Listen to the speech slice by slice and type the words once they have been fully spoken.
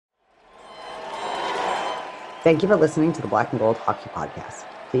Thank you for listening to the Black and Gold Hockey Podcast.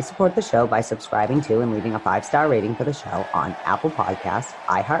 Please support the show by subscribing to and leaving a 5-star rating for the show on Apple Podcasts,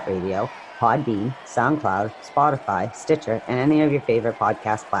 iHeartRadio, Podbean, SoundCloud, Spotify, Stitcher, and any of your favorite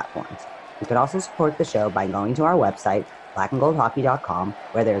podcast platforms. You can also support the show by going to our website, blackandgoldhockey.com,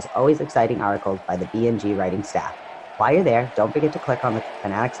 where there's always exciting articles by the B&G writing staff. While you're there, don't forget to click on the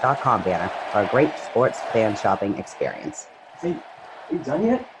fanatics.com banner for a great sports fan shopping experience. Hey, are you done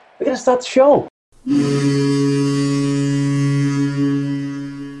yet? We gotta start the show.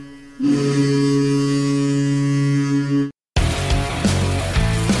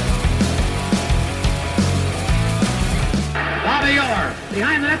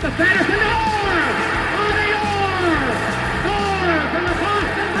 Behind the net to Sanderson, Orr! Bobby Orr! Orr from the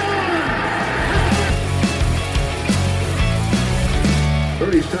Boston Bruins!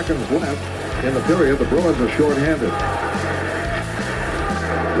 30 seconds left in the period. The Bruins are shorthanded.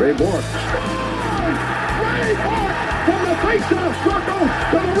 Ray Bourque. Ray Bourque from the face-off circle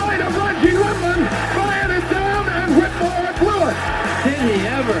to the right of Reggie Whitman. Fired it down and Whitmore blew it. Did he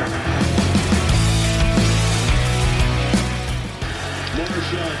ever?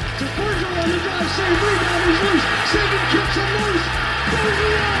 To Bergeron on the drive, save, rebound, he's loose. Sagan kicks him loose.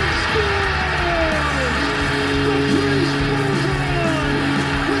 Bergeron scores! The Bruins Bergeron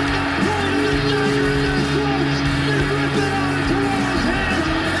with the point of the dagger in their throats. They rip it out of Toronto's hands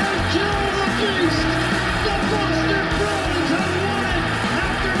and kill the beast. The Boston Bruins have won it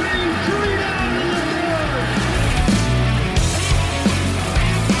after being 3 down in the third.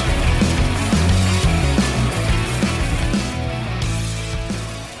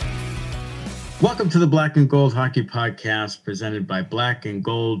 Welcome to the Black and Gold Hockey Podcast, presented by Black and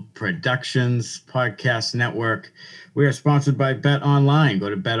Gold Productions Podcast Network. We are sponsored by Bet Online. Go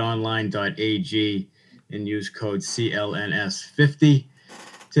to betonline.ag and use code CLNS50.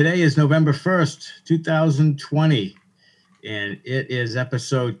 Today is November 1st, 2020, and it is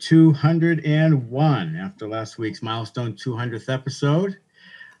episode 201 after last week's milestone 200th episode.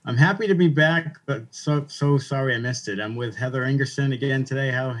 I'm happy to be back, but so sorry I missed it. I'm with Heather Ingerson again today.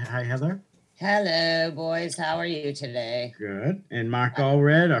 Hi, Heather. Hello, boys. How are you today? Good. And Mark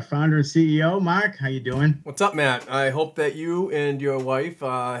Allred, our founder and CEO. Mark, how you doing? What's up, Matt? I hope that you and your wife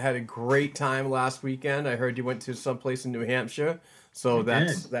had a great time last weekend. I heard you went to someplace in New Hampshire, so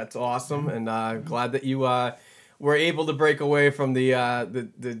that's awesome. And glad that you were able to break away from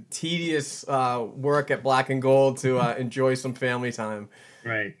the tedious work at Black and Gold to enjoy some family time.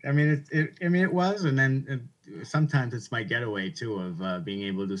 Right. I mean, it was, and then sometimes it's my getaway too of being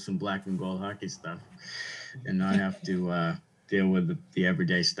able to do some Black and Gold hockey stuff and not have to deal with the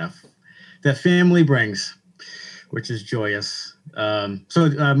everyday stuff that family brings, which is joyous.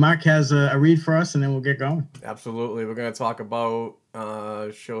 So Mark has a read for us, and then we'll get going. Absolutely. We're going to talk about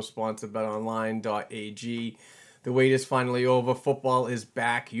show sponsor betonline.ag. The wait is finally over. Football is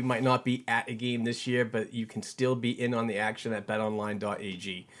back. You might not be at a game this year, but you can still be in on the action at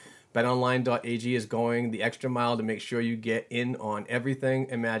betonline.ag. BetOnline.ag is going the extra mile to make sure you get in on everything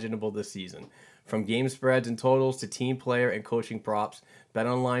imaginable this season. From game spreads and totals to team player and coaching props,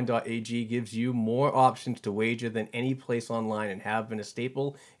 BetOnline.ag gives you more options to wager than any place online and have been a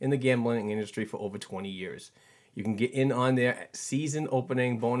staple in the gambling industry for over 20 years. You can get in on their season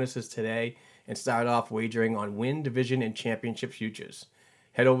opening bonuses today and start off wagering on win, division, and championship futures.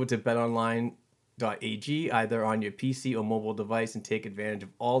 Head over to BetOnline.ag either on your PC or mobile device and take advantage of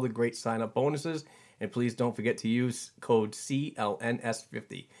all the great sign-up bonuses. And please don't forget to use code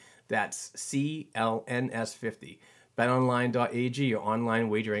CLNS50. That's CLNS50. BetOnline.ag, your online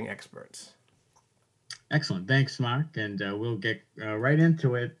wagering experts. Excellent. Thanks, Mark. And we'll get right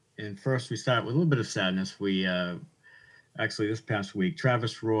into it. And first, we start with a little bit of sadness. We actually, this past week,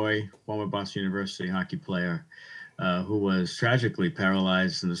 Travis Roy, former Boston University hockey player, who was tragically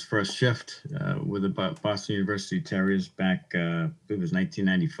paralyzed in his first shift with the Boston University Terriers back, I think it was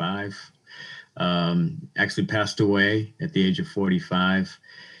 1995. Actually passed away at the age of 45.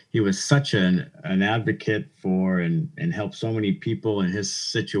 He was such an advocate for and helped so many people in his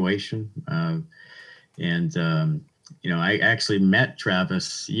situation. I actually met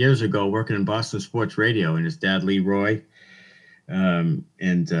Travis years ago working in Boston Sports Radio, and his dad, Lee Roy.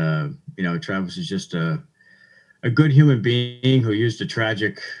 Travis is just a good human being who used a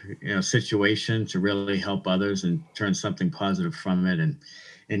tragic, situation to really help others and turn something positive from it.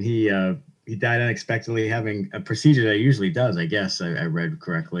 And he died unexpectedly having a procedure that he usually does, I guess I read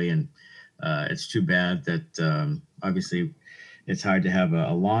correctly. And it's too bad that obviously it's hard to have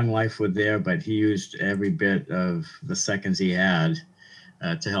a long life with there, but he used every bit of the seconds he had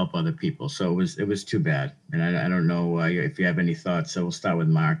to help other people. So it was too bad. And I don't know if you have any thoughts. So we'll start with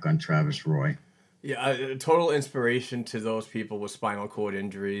Mark on Travis Roy. Yeah, a total inspiration to those people with spinal cord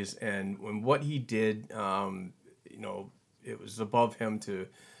injuries, and when what he did, it was above him to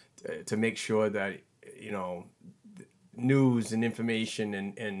make sure that news and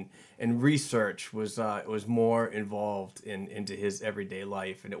information and research was more involved into his everyday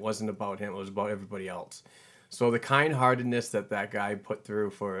life, and it wasn't about him; it was about everybody else. So the kind-heartedness that guy put through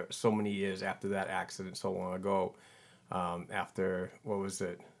for so many years after that accident so long ago, after what was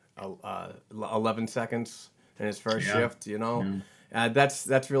it? 11 seconds in his first shift,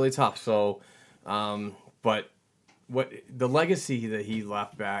 that's really tough. So, but what the legacy that he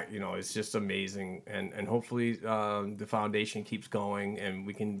left back, is just amazing. And hopefully, the foundation keeps going and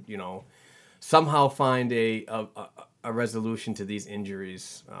we can, somehow find a resolution to these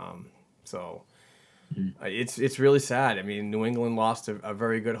injuries. It's really sad. I mean, New England lost a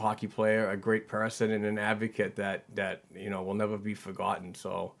very good hockey player, a great person, and an advocate that will never be forgotten.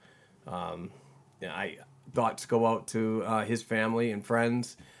 So, thoughts go out to his family and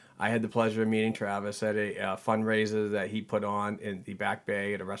friends. I had the pleasure of meeting Travis at a fundraiser that he put on in the Back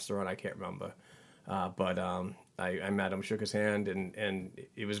Bay at a restaurant. I can't remember, but I met him, shook his hand, and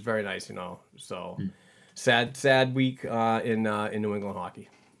it was very nice. So sad week in New England hockey.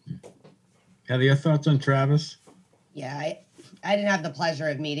 Heather, your thoughts on Travis? Yeah, I didn't have the pleasure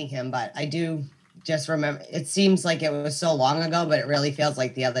of meeting him, but I do just remember, it seems like it was so long ago, but it really feels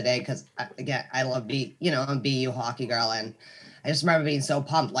like the other day because, again, I love I'm a BU hockey girl, and I just remember being so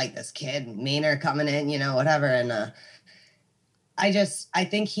pumped, like this kid, Maynard coming in, whatever, and I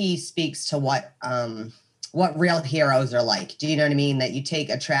think he speaks to what real heroes are like. Do you know what I mean? That you take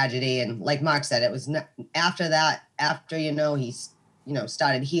a tragedy, and like Mark said, it was after that, after he's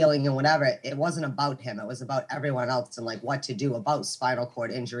started healing and whatever, it wasn't about him. It was about everyone else and like what to do about spinal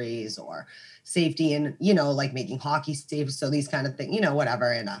cord injuries or safety and, like making hockey safe. So these kind of things,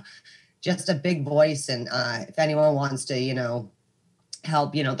 whatever. And just a big voice. And if anyone wants to,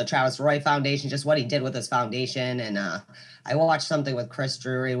 help, the Travis Roy Foundation, just what he did with his foundation. And I watched something with Chris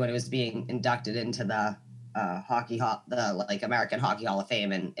Drury when he was being inducted into the American Hockey Hall of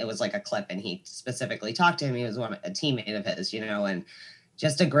Fame, and it was like a clip, and he specifically talked to him. He was a teammate of his, and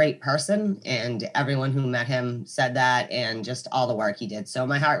just a great person, and everyone who met him said that, and just all the work he did. So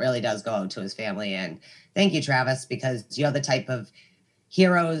my heart really does go out to his family, and thank you, Travis, because you're the type of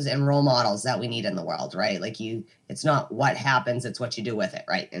heroes and role models that we need in the world, right? Like it's not what happens, it's what you do with it,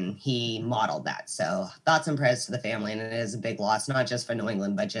 right? And he modeled that. So thoughts and prayers to the family, and it is a big loss, not just for New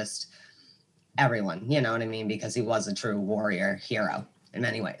England, but just everyone, you know what I mean? Because he was a true warrior hero in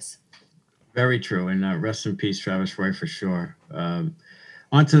many ways. Very true. And rest in peace, Travis Roy, for sure.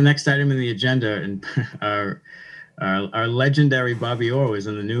 On to the next item in the agenda. And our legendary Bobby Orr was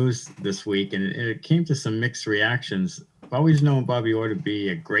in the news this week, and it came to some mixed reactions. I've always known Bobby Orr to be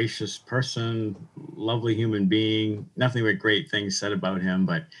a gracious person, lovely human being, nothing but great things said about him,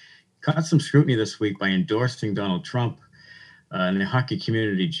 but caught some scrutiny this week by endorsing Donald Trump. And the hockey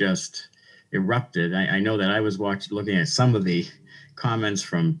community just erupted. I know that I was looking at some of the comments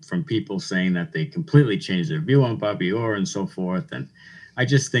from people saying that they completely changed their view on Bobby Orr and so forth. And I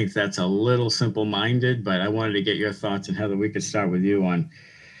just think that's a little simple-minded, but I wanted to get your thoughts. And Heather, we could start with you on,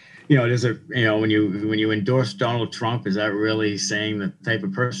 does it, when you endorse Donald Trump, is that really saying the type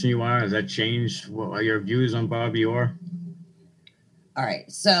of person you are? Has that changed your views on Bobby Orr? All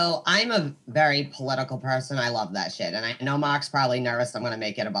right. So I'm a very political person. I love that shit. And I know Mark's probably nervous I'm going to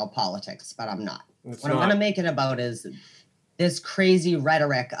make it about politics, but I'm not. I'm going to make it about is this crazy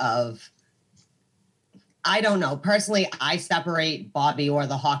rhetoric of, I don't know. Personally, I separate Bobby Orr,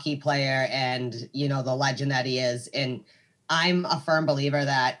 the hockey player, and, the legend that he is. And I'm a firm believer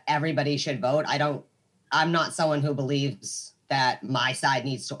that everybody should vote. I'm not someone who believes that my side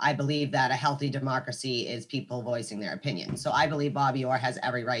needs to. I believe that a healthy democracy is people voicing their opinion. So I believe Bobby Orr has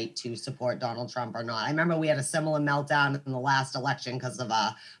every right to support Donald Trump or not. I remember we had a similar meltdown in the last election because of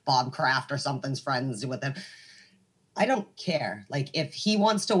Bob Kraft or something's friends with him. I don't care. Like, if he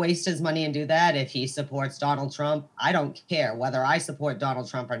wants to waste his money and do that, if he supports Donald Trump, I don't care whether I support Donald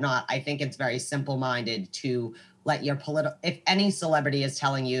Trump or not. I think it's very simple-minded to let your if any celebrity is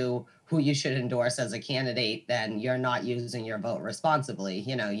telling you who you should endorse as a candidate, then you're not using your vote responsibly.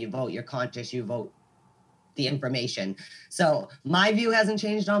 You vote your conscience, you vote the information. So my view hasn't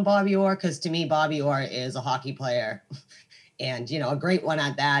changed on Bobby Orr, because to me, Bobby Orr is a hockey player and, a great one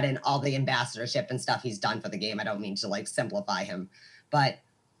at that, and all the ambassadorship and stuff he's done for the game. I don't mean to simplify him, but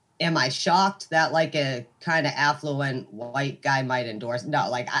am I shocked that a kind of affluent white guy might endorse? No,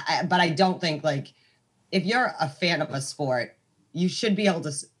 but I don't think if you're a fan of a sport, you should be able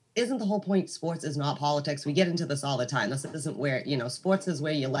to isn't the whole point sports is not politics? We get into this all the time. This isn't where, sports is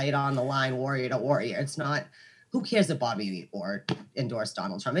where you lay it on the line, warrior to warrior. It's not, who cares if Bobby Orr endorsed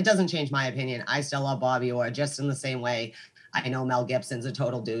Donald Trump? It doesn't change my opinion. I still love Bobby Orr just in the same way. I know Mel Gibson's a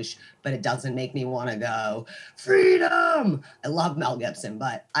total douche, but it doesn't make me want to go, freedom! I love Mel Gibson,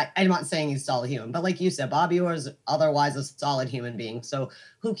 but I'm not saying he's a solid human. But like you said, Bobby Orr is otherwise a solid human being. So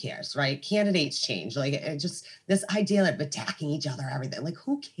who cares, right? Candidates change. Like, it just this idea of attacking each other, everything. Like,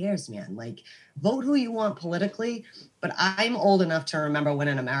 who cares, man? Like, vote who you want politically. But I'm old enough to remember when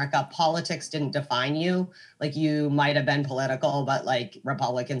in America, politics didn't define you. Like, you might have been political, but like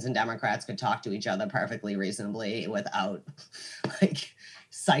Republicans and Democrats could talk to each other perfectly reasonably without like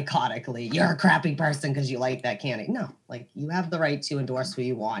psychotically, you're a crappy person because you like that candidate. No, like, you have the right to endorse who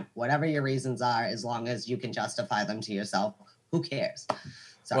you want, whatever your reasons are, as long as you can justify them to yourself. Who cares?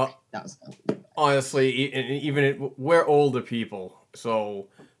 Sorry, well, that was honestly, even we're older people, so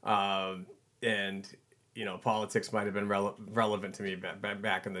and politics might have been relevant to me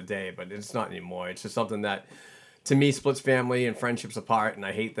back in the day, but it's not anymore. It's just something that, to me, splits family and friendships apart, and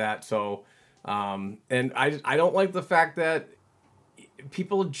I hate that. So, and I don't like the fact that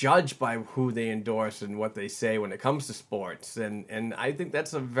people judge by who they endorse and what they say when it comes to sports, and I think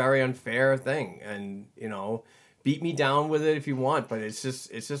that's a very unfair thing. And beat me down with it if you want, but it's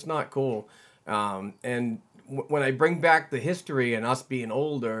just not cool. And when I bring back the history and us being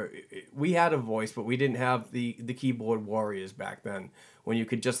older, we had a voice, but we didn't have the keyboard warriors back then, when you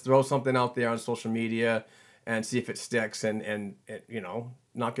could just throw something out there on social media and see if it sticks and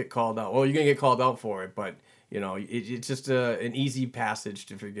not get called out. Well, you're going to get called out for it, but it's just an easy passage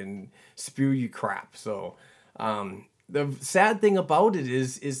to freaking spew you crap. So the sad thing about it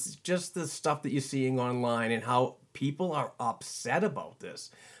is just the stuff that you're seeing online and how people are upset about this.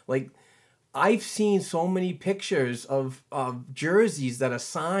 Like, I've seen so many pictures of jerseys that are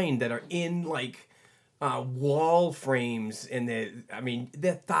signed that are in like wall frames, and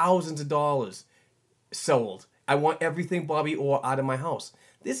they're thousands of dollars sold. I want everything Bobby Orr out of my house.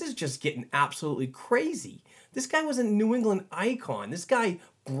 This is just getting absolutely crazy. This guy was a New England icon. This guy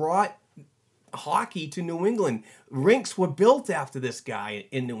brought hockey to New England. Rinks were built after this guy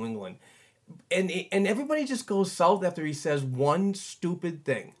in New England. And everybody just goes south after he says one stupid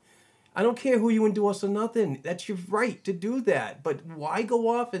thing. I don't care who you endorse or nothing. That's your right to do that. But why go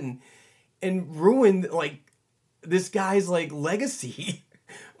off and ruin like this guy's like legacy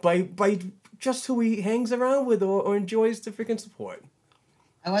by just who he hangs around with or enjoys to freaking support?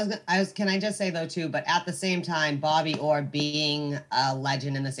 Can I just say though too, but at the same time, Bobby Orr being a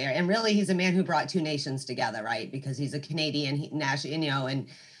legend in this area, and really he's a man who brought two nations together, right? Because he's a Canadian and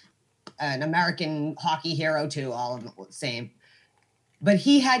an American hockey hero too, all of the same. But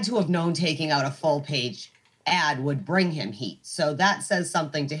he had to have known taking out a full page ad would bring him heat. So that says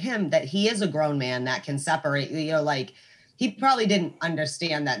something to him that he is a grown man that can separate, like he probably didn't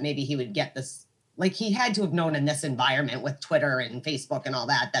understand that maybe he would get this. Like, he had to have known in this environment with Twitter and Facebook and all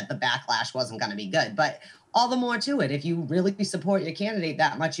that the backlash wasn't going to be good. But all the more to it, if you really support your candidate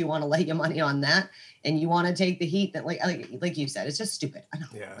that much, you want to lay your money on that and you want to take the heat that like you said, it's just stupid. I know.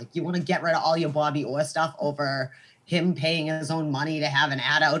 Yeah. Like, you want to get rid of all your Bobby Orr stuff over him paying his own money to have an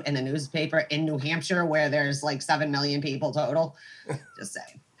ad out in a newspaper in New Hampshire where there's like 7 million people total. Just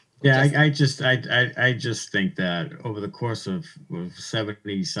saying. Yeah, I just think that over the course of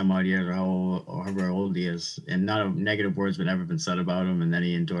 70 some odd years or however old he is, and not a negative word's been ever been said about him, and then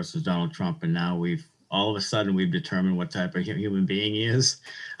he endorses Donald Trump, and now we've determined what type of human being he is.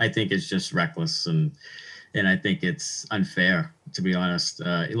 I think it's just reckless, and I think it's unfair, to be honest.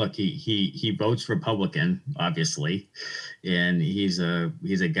 Look, he votes Republican, obviously, and he's a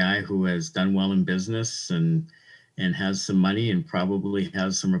guy who has done well in business and has some money and probably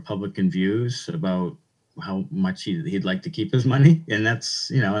has some Republican views about how much he'd like to keep his money. And that's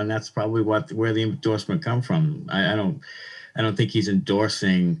probably where the endorsement come from. I don't think he's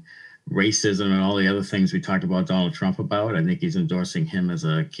endorsing racism and all the other things we talked about Donald Trump about. I think he's endorsing him as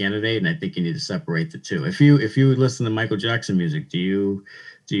a candidate, and I think you need to separate the two. If you listen to Michael Jackson music, do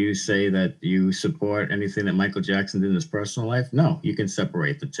you say that you support anything that Michael Jackson did in his personal life? No, you can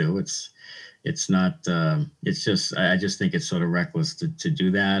separate the two. It's not, it's just, I just think it's sort of reckless to do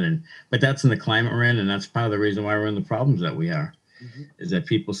that. But that's in the climate we're in. And that's part of the reason why we're in the problems that we are, is that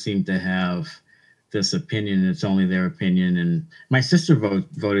people seem to have this opinion. And it's only their opinion. And my sister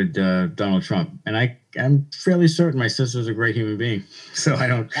voted Donald Trump. And I'm fairly certain my sister's a great human being. So I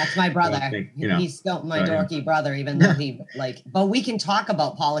don't. That's my brother. He's still my dorky brother, even though but we can talk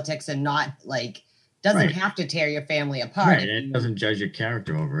about politics and not like doesn't Right. have to tear your family apart. Right. It doesn't judge your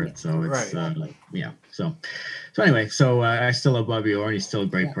character over it. So it's, Right. yeah. So anyway, so I still love Bobby Orr, and he's still a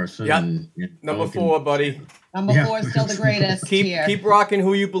great person. Yep. And, Number 4, buddy. Number 4 is still the greatest here. Keep rocking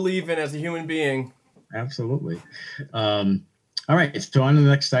who you believe in as a human being. Absolutely. All right, so on to the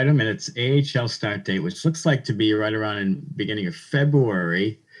next item, and it's AHL start date, which looks like to be right around in beginning of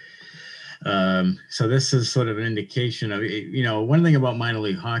February. So this is sort of an indication of, one thing about minor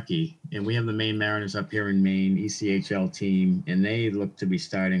league hockey, and we have the Maine Mariners up here in Maine, ECHL team, and they look to be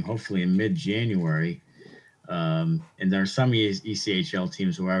starting hopefully in mid-January. And there are some ECHL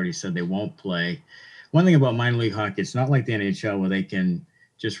teams who already said they won't play. One thing about minor league hockey, it's not like the NHL where they can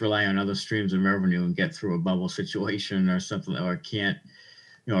just rely on other streams of revenue and get through a bubble situation or something, or can't,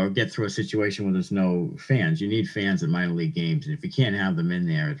 or get through a situation where there's no fans. You need fans at minor league games. And if you can't have them in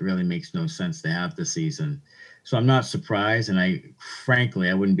there, it really makes no sense to have the season. So I'm not surprised. And frankly,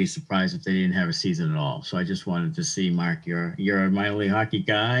 I wouldn't be surprised if they didn't have a season at all. So I just wanted to see, Mark, you're a minor league hockey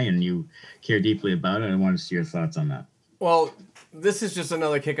guy and you care deeply about it. I wanted to see your thoughts on that. Well, this is just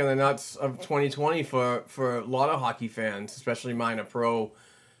another kick in the nuts of 2020 for a lot of hockey fans, especially minor pro,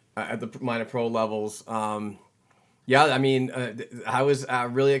 at the minor pro levels. Yeah, I mean, I was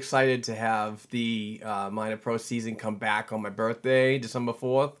really excited to have the minor pro season come back on my birthday, December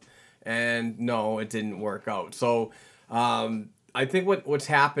 4th, and no, it didn't work out. So I think what's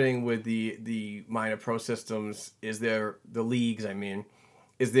happening with the minor pro systems is the leagues,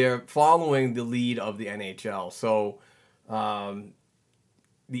 is they're following the lead of the NHL. So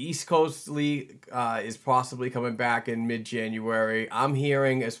the East Coast League is possibly coming back in mid-January. I'm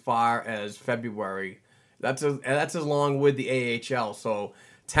hearing as far as February. That's along with the AHL. So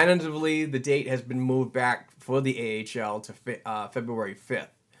tentatively, the date has been moved back for the AHL to February 5th.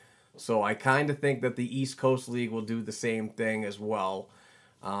 So I kind of think that the East Coast League will do the same thing as well.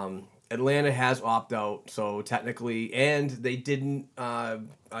 Atlanta has opted out, so technically, and they didn't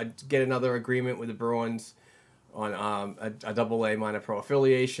get another agreement with the Bruins on a AA minor pro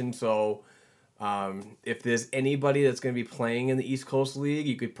affiliation. So if there's anybody that's going to be playing in the East Coast League,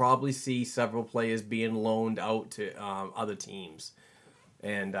 you could probably see several players being loaned out to other teams.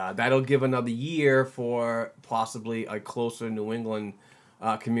 And that'll give another year for possibly a closer New England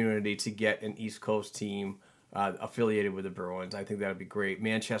community to get an East Coast team affiliated with the Bruins. I think that would be great.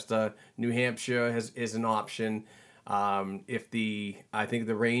 Manchester, New Hampshire is an option. I think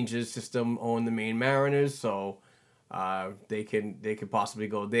the Rangers system own the Maine Mariners, so they could possibly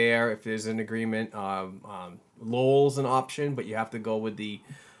go there if there's an agreement. Lowell's an option, but you have to go with the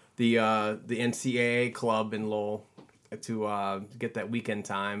NCAA club in Lowell to get that weekend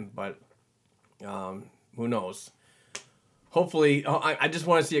time. But who knows? Hopefully, I just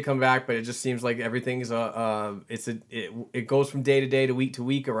want to see it come back, but it just seems like everything's it goes from day to day to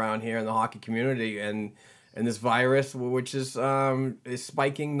week around here in the hockey community, and this virus, which is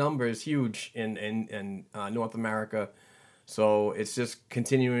spiking numbers huge in North America, so it's just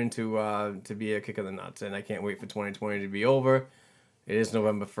continuing to be a kick in the nuts, and I can't wait for 2020 to be over. It is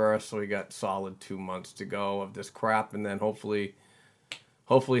November 1st, so we got solid 2 months to go of this crap, and then hopefully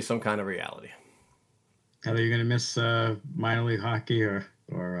some kind of reality. Heather, you going to miss minor league hockey, or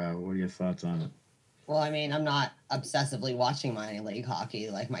what are your thoughts on it? Well, I mean, I'm not obsessively watching minor league hockey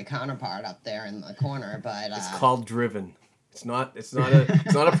like my counterpart up there in the corner, but it's called driven. It's not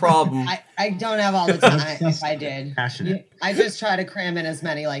a problem. I don't have all the time. If I did, passionate. I just try to cram in as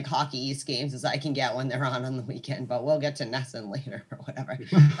many like Hockey East games as I can get when they're on the weekend. But we'll get to Nesson later or whatever.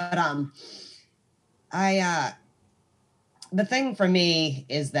 But the thing for me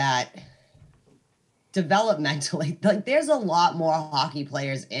is that developmentally, like there's a lot more hockey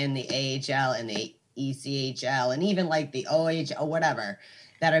players in the AHL and the ECHL and even like the OHL or whatever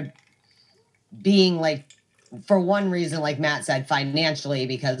that are being like, for one reason, like Matt said, financially,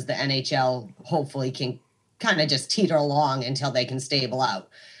 because the NHL hopefully can kind of just teeter along until they can stable out.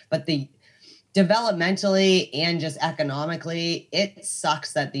 But the developmentally and just economically, it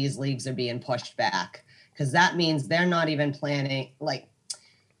sucks that these leagues are being pushed back, because that means they're not even planning.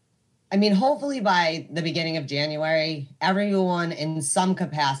 Hopefully by the beginning of January, everyone in some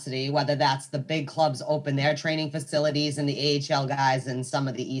capacity, whether that's the big clubs open their training facilities and the AHL guys and some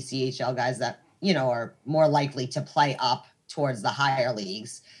of the ECHL guys that, are more likely to play up towards the higher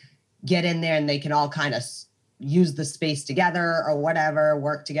leagues, get in there and they can all kind of use the space together or whatever,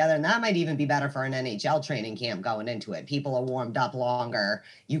 work together. And that might even be better for an NHL training camp going into it. People are warmed up longer.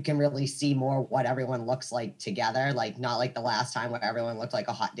 You can really see more what everyone looks like together. Like not like the last time where everyone looked like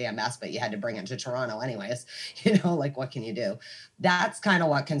a hot damn mess, but you had to bring it to Toronto anyways. What can you do? That's kind of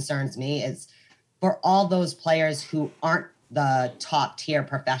what concerns me, is for all those players who aren't the top tier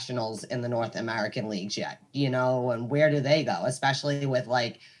professionals in the North American leagues yet, and where do they go? Especially with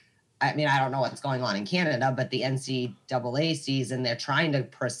I don't know what's going on in Canada, but the NCAA season, they're trying to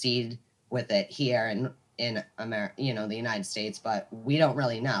proceed with it here in America, the United States, but we don't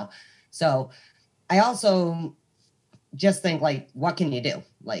really know. So I also just think what can you do?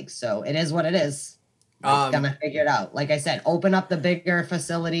 So it is what it is. Gonna figure it out. Like I said, open up the bigger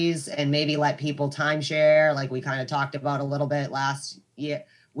facilities and maybe let people timeshare, like we kind of talked about a little bit last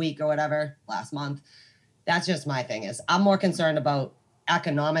week or whatever, last month. That's just my thing. Is I'm more concerned about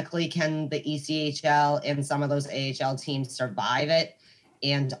economically, can the ECHL and some of those AHL teams survive it,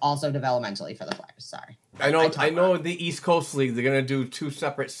 and also developmentally for the players. Sorry. I know the East Coast League, they're gonna do 2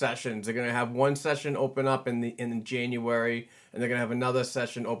 separate sessions. They're gonna have one session open up in January, and they're gonna have another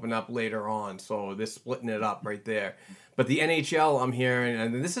session open up later on. So they're splitting it up right there. But the NHL, I'm hearing,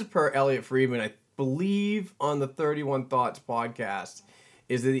 and this is per Elliot Friedman, I believe on the 31 Thoughts podcast,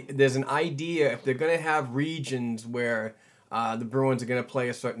 is that there's an idea if they're gonna have regions where the Bruins are gonna play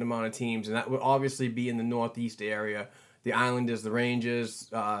a certain amount of teams, and that would obviously be in the Northeast area. The Islanders, the Rangers,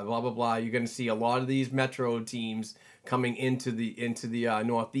 blah blah blah. You're going to see a lot of these Metro teams coming into the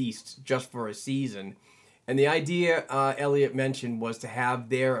Northeast just for a season, and the idea Elliot mentioned was to have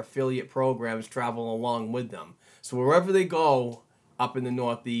their affiliate programs travel along with them. So wherever they go up in the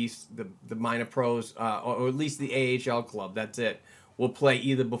Northeast, the minor pros, or at least the AHL club, that's it, will play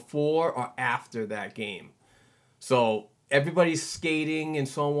either before or after that game. So everybody's skating and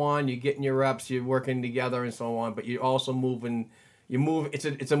so on. You're getting your reps. You're working together and so on. But you're also moving.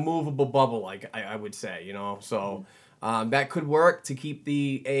 It's a movable bubble, like I would say. So that could work to keep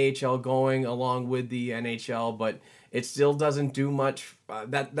the AHL going along with the NHL. But it still doesn't do much.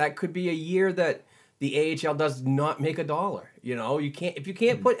 That could be a year that the AHL does not make a dollar. You can't if you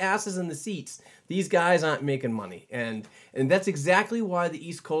can't put asses in the seats. These guys aren't making money, and that's exactly why the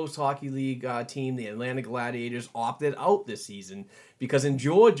East Coast Hockey League team, the Atlanta Gladiators, opted out this season, because in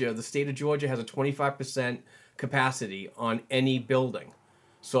Georgia, the state of Georgia has a 25% capacity on any building.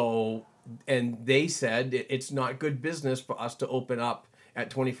 So, and they said it's not good business for us to open up at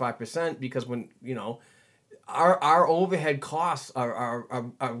 25% because when our overhead costs are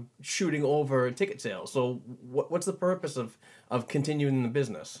shooting over ticket sales. So what's the purpose of continuing the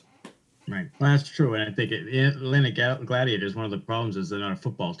business? Right. Well, that's true. And I think Atlanta Gladiators, one of the problems is they're not a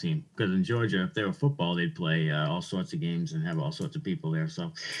football team. Because in Georgia, if they were football, they'd play all sorts of games and have all sorts of people there.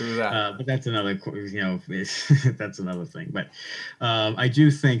 So true that. But that's another, that's another thing. But I do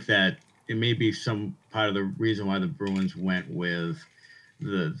think that it may be some part of the reason why the Bruins went with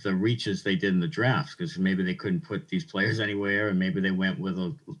the reaches they did in the drafts, because maybe they couldn't put these players anywhere, and maybe they went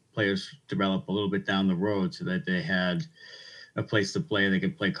with players develop a little bit down the road so that they had a place to play. They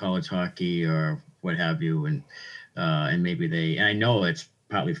could play college hockey or what have you, and maybe and I know it's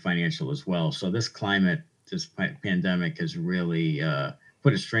partly financial as well. So this climate, this pandemic has really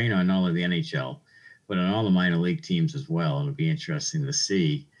put a strain on all of the NHL, but on all the minor league teams as well. It'll be interesting to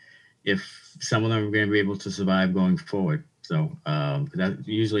see if some of them are going to be able to survive going forward. So that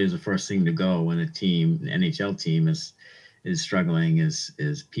usually is the first thing to go when an NHL team is struggling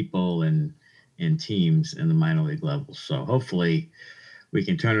is people and teams in the minor league levels. So hopefully we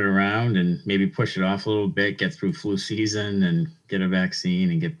can turn it around and maybe push it off a little bit, get through flu season and get a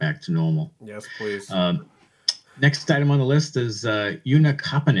vaccine and get back to normal. Yes, please. Next item on the list is Una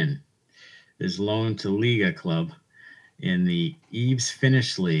Koppinen is loaned to Liga Club in the Eves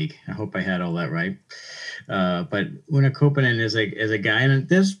Finnish League. I hope I had all that right. But Una Koppinen is a guy, and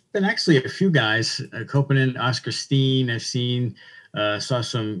there's been actually a few guys, Koppinen, Oscar Steen, I've seen. Saw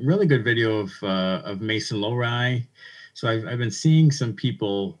some really good video of Mason Lowry. So I've been seeing some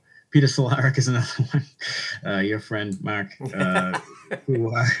people. Peter Solaric is another one. Your friend Mark,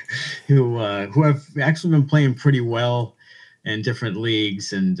 who have actually been playing pretty well in different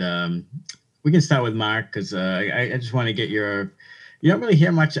leagues. And we can start with Mark because I just want to get your. You don't really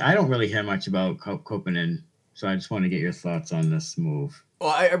hear much. I don't really hear much about Koppinen, so I just want to get your thoughts on this move.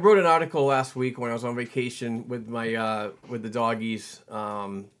 Well, I wrote an article last week when I was on vacation with my with the doggies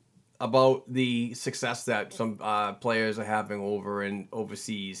about the success that some players are having over and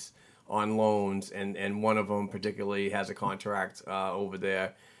overseas on loans, and one of them particularly has a contract over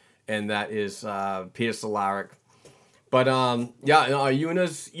there, and that is Peter Solaric. But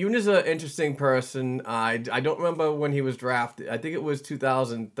Una's an interesting person. I don't remember when he was drafted. I think it was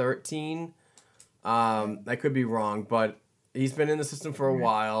 2013. I could be wrong, but he's been in the system for a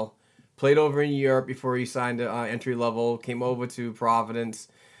while. Played over in Europe before he signed entry level. Came over to Providence,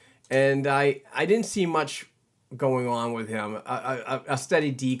 and I didn't see much going on with him. A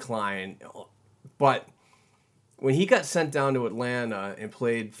steady decline, but when he got sent down to Atlanta and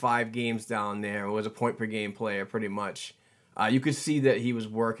played 5 games down there, and was a point per game player pretty much, you could see that he was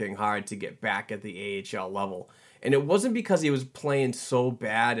working hard to get back at the AHL level. And it wasn't because he was playing so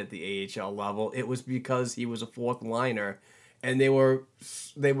bad at the AHL level. It was because he was a fourth liner, and they were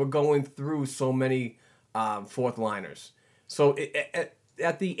going through so many fourth liners. So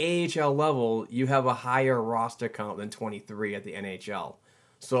at the AHL level, you have a higher roster count than 23 at the NHL.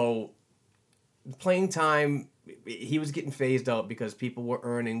 So playing time, he was getting phased out because people were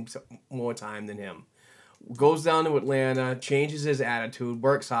earning more time than him. Goes down to Atlanta, changes his attitude,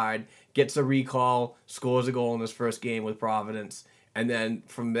 works hard, gets a recall, scores a goal in his first game with Providence. And then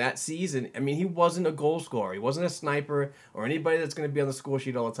from that season, I mean, he wasn't a goal scorer. He wasn't a sniper or anybody that's going to be on the score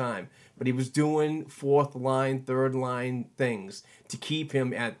sheet all the time. But he was doing fourth line, third line things to keep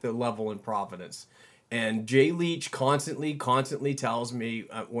him at the level in Providence. And Jay Leach constantly tells me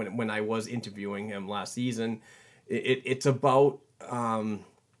when I was interviewing him last season, it's about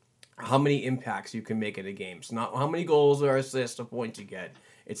how many impacts you can make in a game. It's not how many goals or assists or points you get.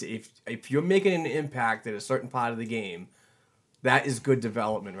 It's if you're making an impact at a certain part of the game, that is good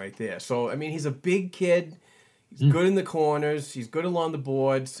development right there. So, I mean, he's a big kid. He's good in the corners. He's good along the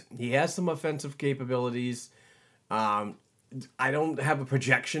boards. He has some offensive capabilities. I don't have a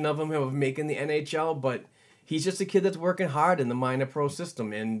projection of him of making the NHL, but he's just a kid that's working hard in the minor pro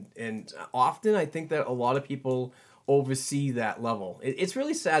system. And often I think that a lot of people oversee that level. It's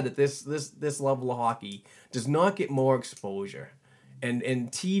really sad that this level of hockey does not get more exposure. And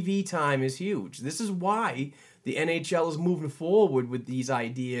TV time is huge. This is why the NHL is moving forward with these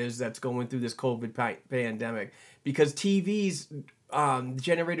ideas that's going through this COVID pandemic, because TV's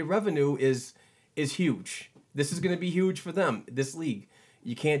generated revenue is huge. This is going to be huge for them, this league.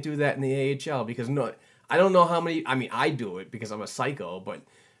 You can't do that in the AHL because I don't know how many. I mean, I do it because I'm a psycho, but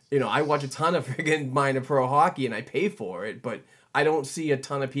I watch a ton of friggin' minor pro hockey and I pay for it, but I don't see a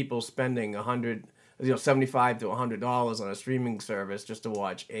ton of people spending $75 to $100 on a streaming service just to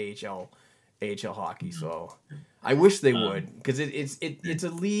watch AHL hockey. So I wish they would, because it's a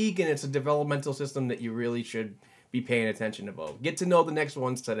league and it's a developmental system that you really should be paying attention about. Get to know the next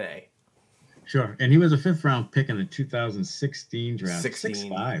ones today. Sure. And he was a 5th round pick in the 2016 draft.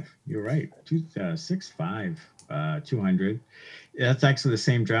 16. 6'5". You're right. 6'5", 200. That's actually the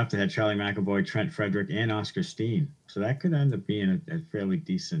same draft that had Charlie McAvoy, Trent Frederick, and Oscar Steen. So that could end up being a fairly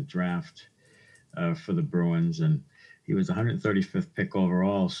decent draft for the Bruins. And he was 135th pick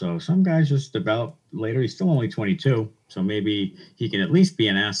overall. So some guys just develop later. He's still only 22. So maybe he can at least be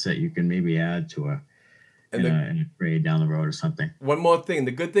an asset you can maybe add to a trade down the road or something. One more thing.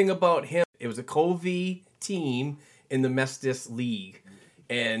 The good thing about him, it was a Co-V team in the Mestis League.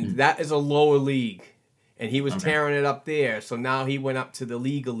 And that is a lower league. And he was tearing it up there. So now he went up to the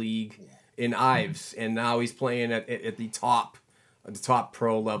Liga League in Ives. And now he's playing at the top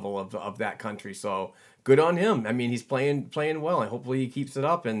pro level of that country. So good on him. I mean, he's playing well, and hopefully he keeps it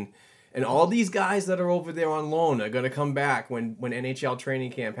up. And all these guys that are over there on loan are going to come back when NHL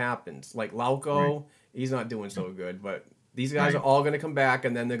training camp happens. Like Lauko, he's not doing so good, but these guys are all going to come back,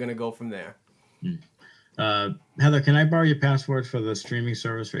 and then they're going to go from there. Heather, can I borrow your password for the streaming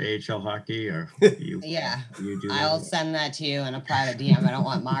service for AHL hockey? Or yeah, you do I'll send that to you in a private DM. I don't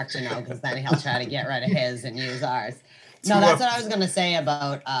want Mark to know, because then he'll try to get rid of his and use ours. No, that's what I was going to say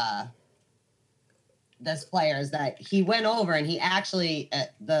about this player, is that he went over and he actually,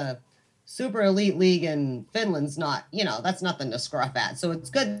 the Super Elite League in Finland's not, that's nothing to scruff at. So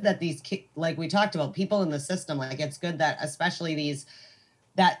it's good that these, like we talked about, people in the system, like it's good that especially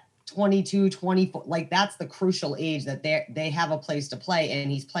that 22, 24, like that's the crucial age that they have a place to play,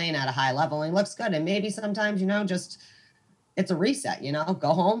 and he's playing at a high level and he looks good. And maybe sometimes, just it's a reset,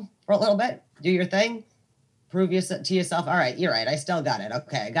 go home for a little bit, do your thing, prove to yourself, all right, you're right, I still got it.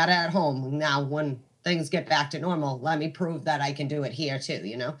 Okay, I got it at home. Now when things get back to normal, let me prove that I can do it here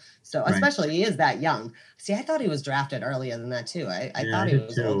too, So especially he is that young. See, I thought he was drafted earlier than that too. I thought he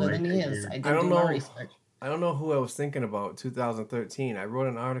was older than he is. I don't know research. I don't know who I was thinking about. 2013. I wrote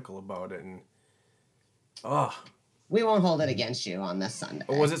an article about it, and we won't hold it against you on this Sunday.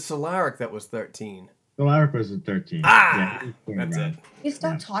 Or was it Solaric that was 13? Solaric was at 13. That's it. You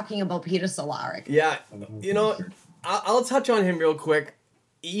stop talking about Peter Solaric. Yeah, I'll touch on him real quick.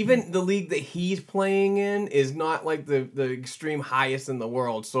 Even the league that he's playing in is not like the extreme highest in the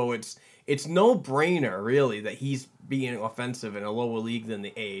world, so it's no brainer really that he's being offensive in a lower league than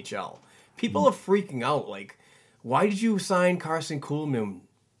the AHL. People are freaking out. Like, why did you sign Carson Kuhlman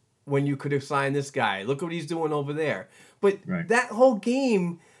when you could have signed this guy? Look what he's doing over there. But that whole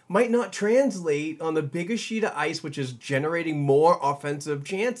game might not translate on the biggest sheet of ice, which is generating more offensive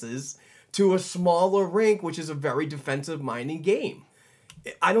chances, to a smaller rink, which is a very defensive-minded game.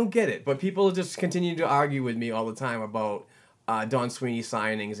 I don't get it, but people just continue to argue with me all the time about Don Sweeney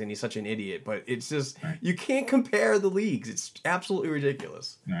signings, and he's such an idiot. But it's just, you can't compare the leagues. It's absolutely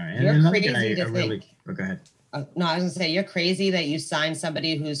ridiculous. All right. And You're another crazy guy, to think. Go ahead. No, I was gonna say you're crazy that you signed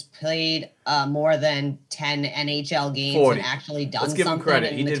somebody who's played more than 10 NHL games 40. and actually done Let's give him something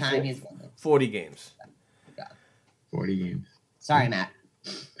credit. in He the did time he's 40 games. 40 games. Sorry, Matt.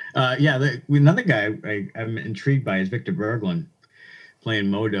 Another guy I'm intrigued by is Victor Berglund, playing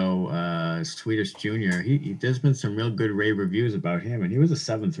Modo, Swedish junior. There's been some real good rave reviews about him, and he was a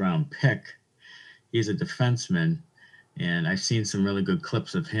 7th round pick. He's a defenseman, and I've seen some really good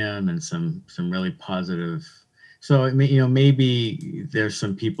clips of him and some really positive. So maybe there's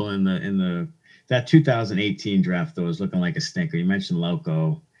some people in that 2018 draft that was looking like a stinker. You mentioned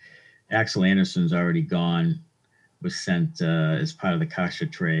Lauko. Axel Anderson's already gone, was sent as part of the Kasha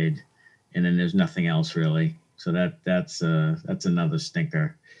trade, and then there's nothing else really. So that's another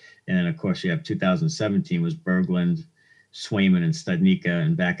stinker. And then of course you have 2017 was Berglund, Swayman, and Studnicka,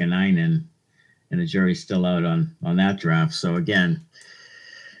 and Vakanainen, and the jury's still out on that draft. So again,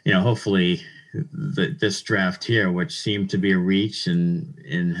 hopefully this draft here, which seemed to be a reach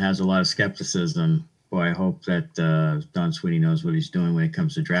and has a lot of skepticism, boy, I hope that Don Sweeney knows what he's doing when it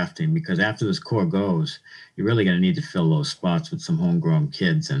comes to drafting, because after this core goes, you're really going to need to fill those spots with some homegrown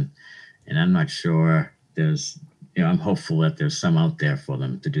kids, and I'm not sure there's, I'm hopeful that there's some out there for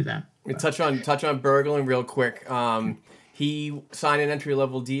them to do that. Touch on Berglund real quick. He signed an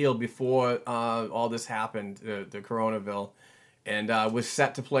entry-level deal before all this happened, the Coronaville, and was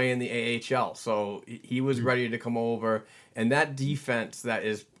set to play in the AHL. So he was ready to come over. And that defense that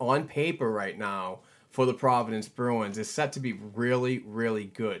is on paper right now for the Providence Bruins is set to be really, really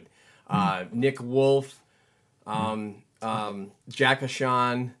good. Nick Wolf, Jack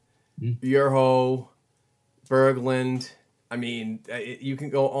Ashan, Urho, Berglund. I mean, you can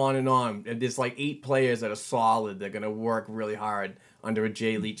go on and on. There's like 8 players that are solid. They're going to work really hard under a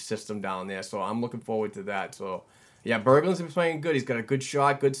Jay Leach system down there. So I'm looking forward to that. So, yeah, Berglund's been playing good. He's got a good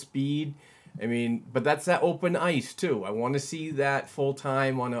shot, good speed. I mean, but that's that open ice, too. I want to see that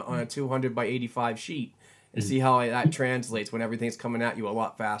full-time on a 200 by 85 sheet and see how that translates when everything's coming at you a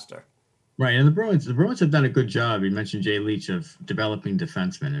lot faster. Right, and the Bruins have done a good job. You mentioned Jay Leach of developing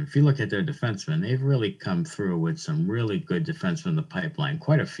defensemen, and if you look at their defensemen, they've really come through with some really good defensemen in the pipeline,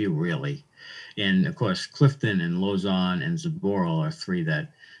 quite a few really. And of course, Clifton and Lozon and Zaboral are 3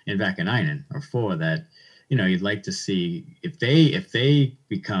 that, and Vakanainen are 4 that, you'd like to see if they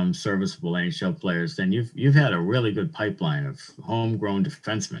become serviceable NHL players. Then you've had a really good pipeline of homegrown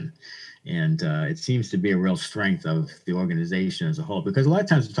defensemen. And it seems to be a real strength of the organization as a whole, because a lot of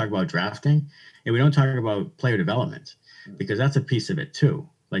times we talk about drafting and we don't talk about player development, because that's a piece of it too.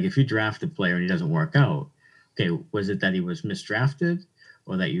 Like if you draft a player and he doesn't work out, okay, was it that he was misdrafted,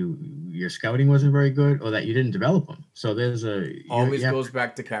 or that your scouting wasn't very good, or that you didn't develop him? So there's always goes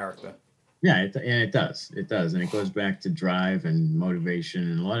back to character. Yeah, it does. It does. And it goes back to drive and motivation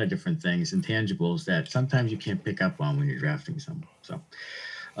and a lot of different things, intangibles that sometimes you can't pick up on when you're drafting someone. So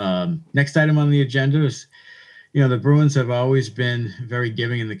next item on the agenda is, the Bruins have always been very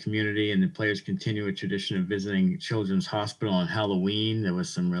giving in the community, and the players continue a tradition of visiting Children's Hospital on Halloween. There was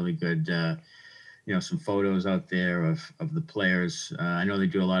some really good, some photos out there of the players. I know they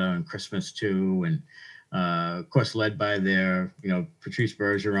do a lot on Christmas too, and of course, led by their, Patrice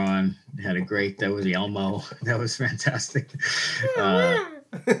Bergeron had a great, that was the Elmo. That was fantastic.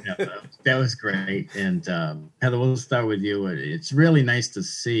 That was great. And Heather, we'll start with you. It's really nice to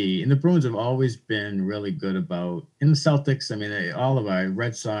see. And the Bruins have always been really good about, in the Celtics, I mean, all of our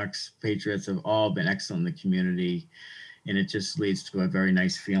Red Sox, Patriots have all been excellent in the community. And it just leads to a very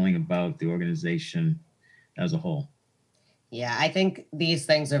nice feeling about the organization as a whole. Yeah, I think these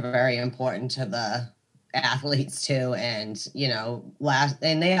things are very important to the athletes too, and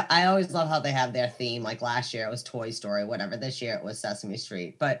I always love how they have their theme. Like last year it was Toy Story, whatever. This year it was Sesame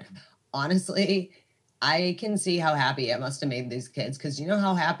Street. But honestly, I can see how happy it must have made these kids, because you know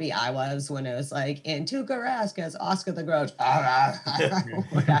how happy I was when it was like, and Tuukka Rask as Oscar the Grouch,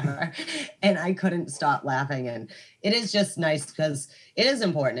 whatever, and I couldn't stop laughing. And it is just nice because it is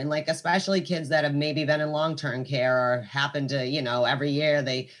important, and like especially kids that have maybe been in long-term care or happen to, every year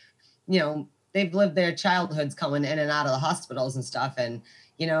they've lived their childhoods coming in and out of the hospitals and stuff. And,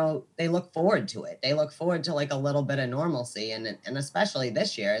 they look forward to it. They look forward to like a little bit of normalcy. And especially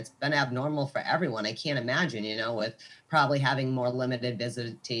this year, it's been abnormal for everyone. I can't imagine, with probably having more limited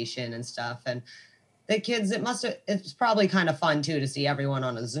visitation and stuff. And the kids, it's probably kind of fun too, to see everyone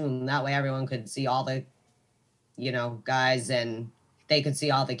on a Zoom. That way everyone could see all the, guys, and they could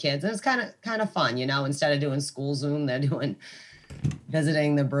see all the kids. And it's kind of fun, instead of doing school Zoom, they're doing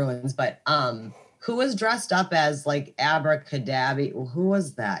visiting the Bruins. But who was dressed up as like Abracadabra? Who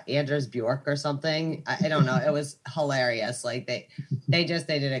was that? Anders Bjork or something? I don't know. It was hilarious. Like they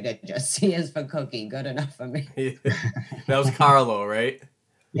did a good job. C is for cookie. Good enough for me. That was Carlo, right?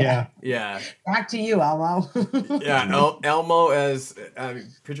 Yeah. Back to you, Elmo. Yeah, Elmo as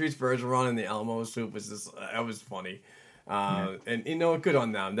Patrice Bergeron in the Elmo soup was just that was funny, and good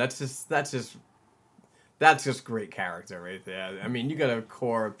on them. That's just great character right there. I mean, you got a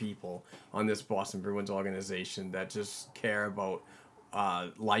core of people on this Boston Bruins organization that just care about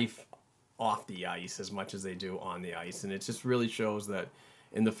life off the ice as much as they do on the ice, and it just really shows that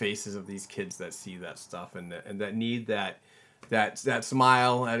in the faces of these kids that see that stuff and that need that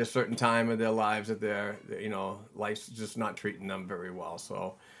smile at a certain time of their lives that they're life's just not treating them very well.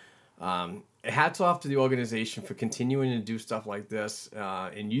 So hats off to the organization for continuing to do stuff like this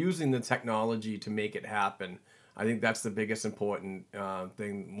and using the technology to make it happen. I think that's the biggest important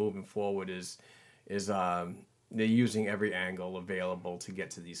thing moving forward is they're using every angle available to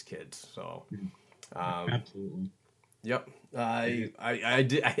get to these kids. So Absolutely. Yep. I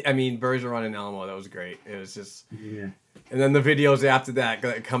did. I mean, Bergeron and Elmo, that was great. It was just, and then the videos after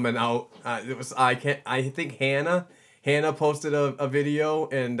that coming out. It was I think Hannah posted a video,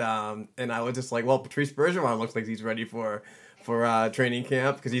 and I was just like, well, Patrice Bergeron looks like he's ready for training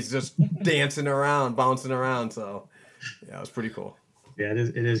camp because he's just dancing around, bouncing around. So yeah, it was pretty cool. Yeah,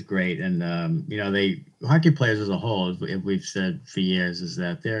 it is great, and hockey players as a whole, as we've said for years, is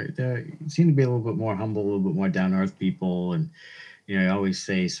that they seem to be a little bit more humble, a little bit more down to earth people, and you always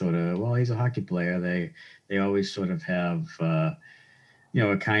say sort of, well, he's a hockey player. They always sort of have a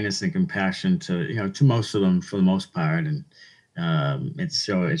kindness and compassion to most of them for the most part, and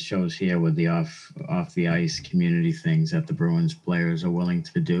it shows here with the off the ice community things that the Bruins players are willing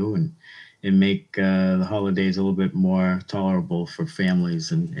to do and make the holidays a little bit more tolerable for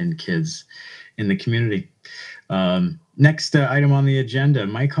families and kids in the community. Next item on the agenda,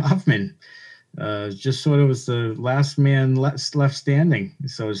 Mike Hoffman just sort of was the last man left standing,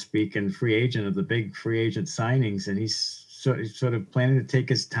 so to speak, and free agent of the big free agent signings. And he's sort of planning to take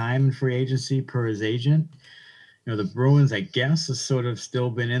his time in free agency per his agent. The Bruins, I guess, has sort of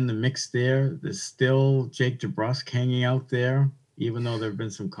still been in the mix there. There's still Jake DeBrusk hanging out there, even though there have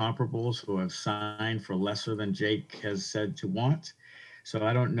been some comparables who have signed for lesser than Jake has said to want. So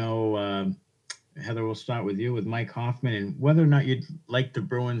I don't know, Heather, we'll start with you, with Mike Hoffman, and whether or not you'd like the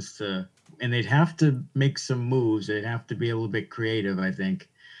Bruins to, and they'd have to make some moves. They'd have to be a little bit creative, I think,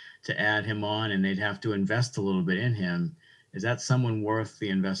 to add him on, and they'd have to invest a little bit in him. Is that someone worth the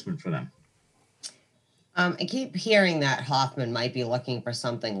investment for them? I keep hearing that Hoffman might be looking for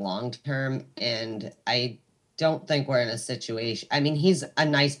something long-term, and I don't think we're in a situation. I mean, he's a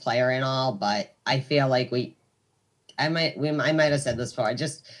nice player and all, but I feel like I might have said this before.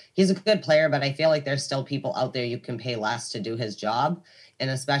 He's a good player, but I feel like there's still people out there you can pay less to do his job. And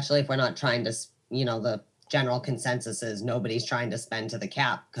especially if we're not trying to, the general consensus is nobody's trying to spend to the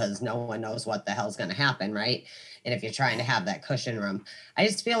cap because no one knows what the hell's going to happen, right? And if you're trying to have that cushion room, I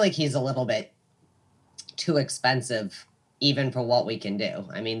just feel like he's a little bit too expensive even for what we can do.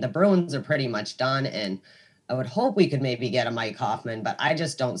 I mean, the Bruins are pretty much done, and I would hope we could maybe get a Mike Hoffman, but I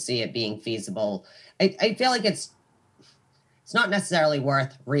just don't see it being feasible. I feel like it's not necessarily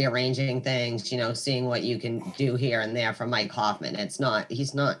worth rearranging things, seeing what you can do here and there for Mike Hoffman.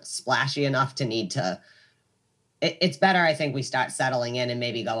 He's not splashy enough to need to. It's better, I think, we start settling in and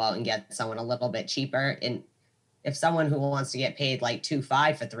maybe go out and get someone a little bit cheaper. And if someone who wants to get paid like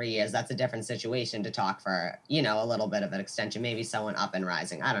 2.5 for 3 years, that's a different situation to talk for, a little bit of an extension, maybe someone up and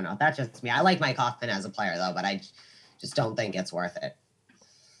rising. I don't know. That's just me. I like Mike Hoffman as a player though, but I just don't think it's worth it.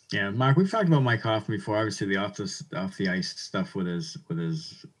 Yeah, Mark, we've talked about Mike Hoffman before. Obviously, the off the ice stuff with his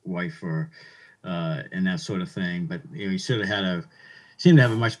wife and that sort of thing. But he seemed to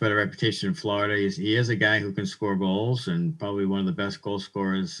have a much better reputation in Florida. He is a guy who can score goals and probably one of the best goal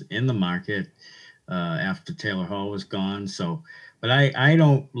scorers in the market after Taylor Hall was gone. So, but I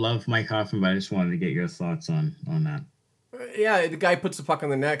don't love Mike Hoffman, but I just wanted to get your thoughts on that. Yeah, the guy puts the puck on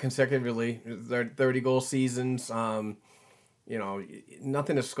the net consecutively. 30-goal seasons.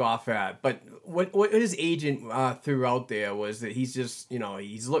 Nothing to scoff at. But what his agent threw out there was that he's just,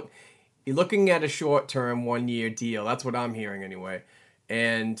 he's looking at a short-term 1-year deal. That's what I'm hearing anyway.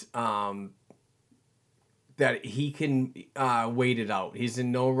 And that he can wait it out. He's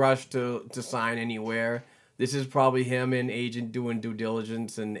in no rush to sign anywhere. This is probably him and agent doing due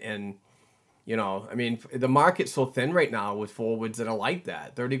diligence and I mean, the market's so thin right now with forwards that are like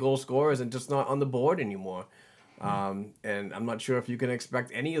that. 30-goal scorers and just not on the board anymore. And I'm not sure if you can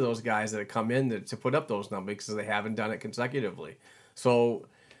expect any of those guys that have come in to put up those numbers because they haven't done it consecutively. So,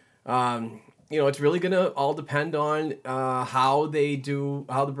 it's really going to all depend on how the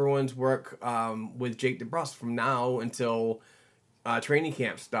Bruins work with Jake DeBrusk from now until training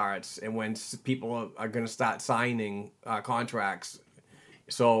camp starts and when people are going to start signing contracts.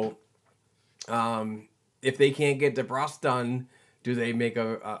 So, if they can't get DeBrusk done, do they make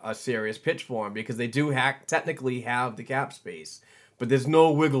a serious pitch for him? Because they do technically have the cap space, but there's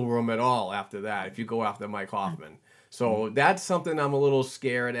no wiggle room at all after that if you go after Mike Hoffman. So that's something I'm a little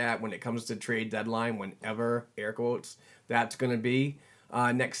scared at when it comes to trade deadline, whenever, air quotes, that's going to be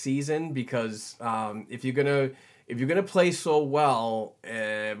next season. Because if you're gonna play so well,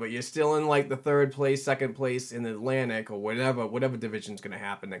 but you're still in like the third place, second place in the Atlantic or whatever division's going to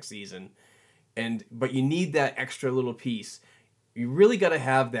happen next season, but you need that extra little piece. You really got to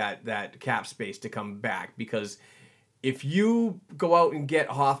have that cap space to come back, because if you go out and get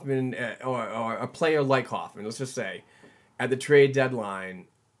Hoffman or a player like Hoffman, let's just say, at the trade deadline,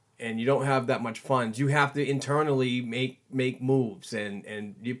 and you don't have that much funds, you have to internally make moves,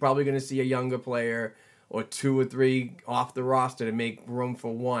 and you're probably going to see a younger player or 2 or 3 off the roster to make room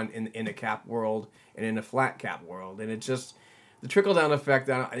for one in a cap world and in a flat cap world. And it's just the trickle-down effect,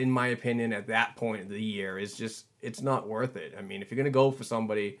 in my opinion, at that point of the year is just, it's not worth it. I mean, if you're going to go for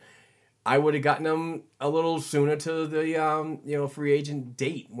somebody, I would have gotten them a little sooner to the free agent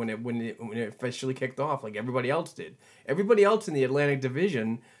date when it officially kicked off, like everybody else did. Everybody else in the Atlantic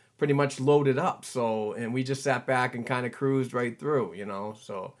Division pretty much loaded up. So, and we just sat back and kind of cruised right through,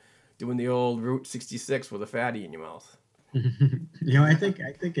 so doing the old Route 66 with a fatty in your mouth. I think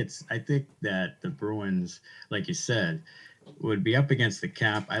that the Bruins, like you said, would be up against the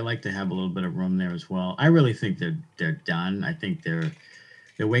cap. I like to have a little bit of room there as well. I really think they're done. I think they're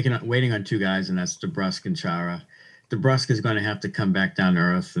waiting on 2 guys, and that's DeBrusk and Chara. DeBrusk is going to have to come back down to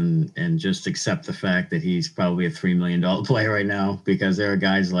earth and just accept the fact that he's probably a $3 million player right now, because there are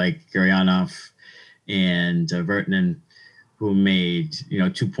guys like Gurianov and Vertanen who made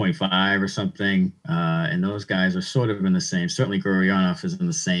 2.5 or something, and those guys are sort of in the same. Certainly, Gurianov is in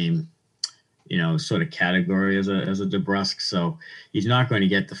the same sort of category as a DeBrusk. So he's not going to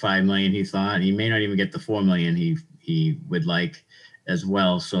get the $5 million he thought. He may not even get the $4 million he would like as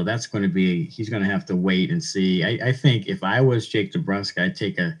well. So that's going to be, he's going to have to wait and see. I think if I was Jake DeBrusk, I'd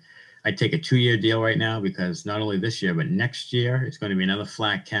take a 2-year deal right now, because not only this year, but next year, it's going to be another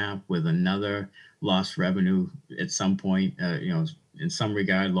flat cap with another lost revenue at some point, in some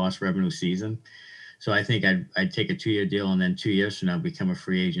regard, lost revenue season. So I think I'd take a 2-year deal, and then 2 years from now become a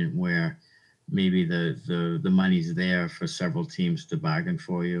free agent where maybe the money's there for several teams to bargain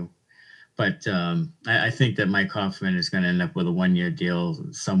for you. But I think that Mike Hoffman is going to end up with a 1-year deal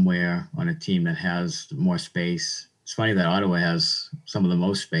somewhere on a team that has more space. It's funny that Ottawa has some of the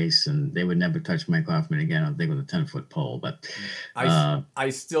most space, and they would never touch Mike Hoffman again, I think, with a 10-foot pole. But I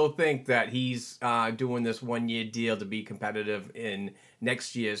still think that he's doing this 1-year deal to be competitive in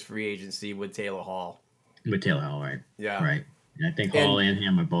next year's free agency with Taylor Hall. With Taylor Hall, right? Yeah. Right. And I think Hall and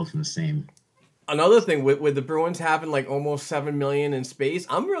him are both in the same. Another thing with the Bruins having like almost $7 million in space,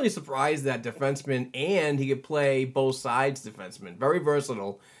 I'm really surprised that defenseman, and he could play both sides defenseman, very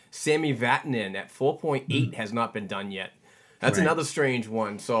versatile. Sammy Vatanen at 4.8 has not been done yet. That's another strange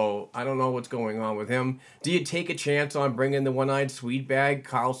one. So I don't know what's going on with him. Do you take a chance on bringing the one-eyed sweet bag,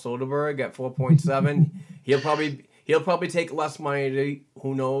 Carl Soderberg, at 4.7? He'll probably take less money.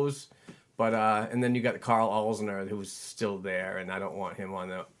 Who knows? But and then you got Carl Alzner, who's still there, and I don't want him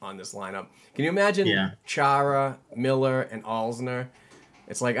on this lineup. Can you imagine Chara, Miller, and Alzner?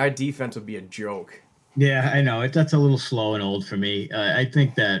 It's like our defense would be a joke. Yeah, I know. That's a little slow and old for me. I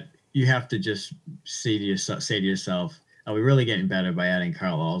think that you have to just say to yourself, are we really getting better by adding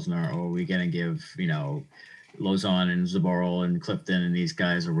Carl Alzner, or are we going to give, Lozon and Zaboral and Clifton and these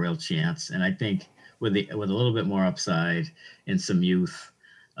guys a real chance? And I think with a little bit more upside and some youth,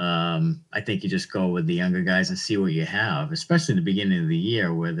 I think you just go with the younger guys and see what you have, especially in the beginning of the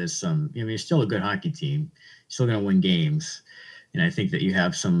year where there's some, you're still a good hockey team. You're still going to win games. And I think that you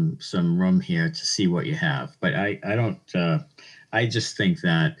have some room here to see what you have. But I just think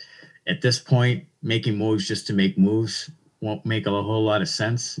that at this point, making moves just to make moves won't make a whole lot of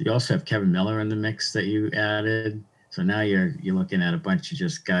sense. You also have Kevin Miller in the mix that you added. So now you're looking at a bunch of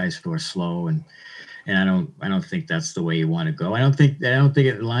just guys who are slow, and I don't think that's the way you want to go. I don't think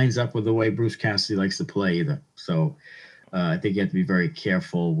it lines up with the way Bruce Cassidy likes to play either. So I think you have to be very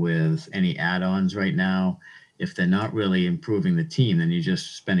careful with any add-ons right now. If they're not really improving the team, then you're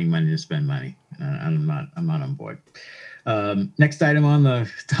just spending money to spend money. I'm not on board. Next item on the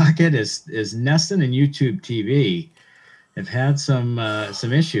docket is Nesson and YouTube TV have had some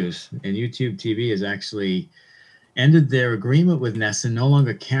issues, and YouTube TV has actually ended their agreement with Nesson, no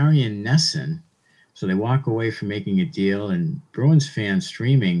longer carrying Nesson. So they walk away from making a deal, and Bruins fans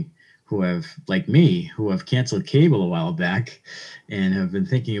streaming who have, like me, who have canceled cable a while back and have been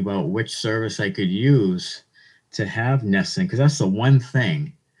thinking about which service I could use to have Nesson, because that's the one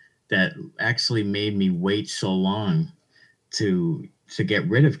thing that actually made me wait so long to get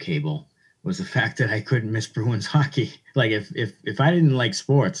rid of cable, was the fact that I couldn't miss Bruins hockey. Like if I didn't like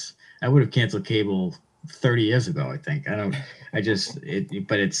sports, I would have canceled cable 30 years ago, I think.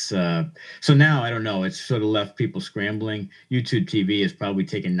 But it's so now I don't know. It's sort of left people scrambling. YouTube TV has probably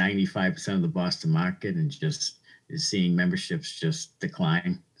taken 95% of the Boston market and just is seeing memberships just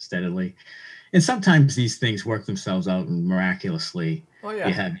decline steadily. And sometimes these things work themselves out and miraculously. Oh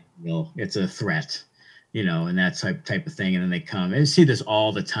yeah. It's a threat, and that type of thing. And then they come. I see this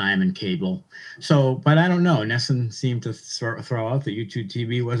all the time in cable. So, but I don't know. Nesson seemed to throw out that YouTube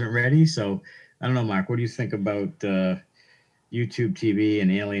TV wasn't ready. So I don't know, Mark. What do you think about YouTube TV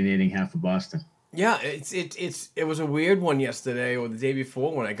and alienating half of Boston? Yeah, it was a weird one yesterday or the day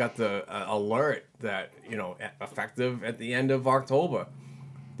before when I got the alert that effective at the end of October,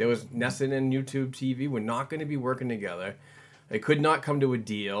 there was Nesson and YouTube TV were not going to be working together. They could not come to a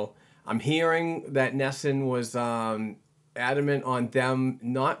deal. I'm hearing that Nesson was adamant on them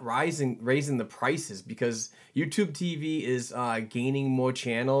not raising the prices because YouTube TV is gaining more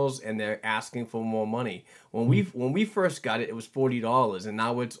channels and they're asking for more money. When we first got it, it was $40, and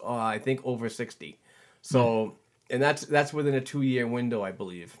now it's I think over $60. So, and that's within a 2-year window, I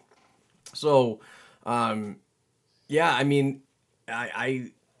believe. So, yeah, I mean,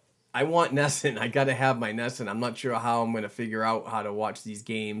 I want Nesson. I got to have my Nesson. I'm not sure how I'm going to figure out how to watch these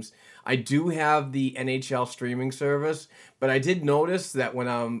games. I do have the NHL streaming service, but I did notice that when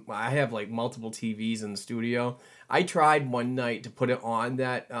I have like multiple TVs in the studio, I tried one night to put it on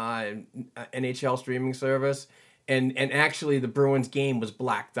that NHL streaming service, and actually the Bruins game was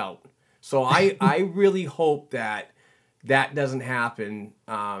blacked out. So I really hope that doesn't happen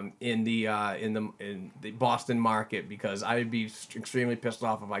in the Boston market, because I would be extremely pissed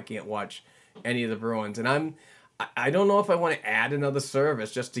off if I can't watch any of the Bruins. And I don't know if I want to add another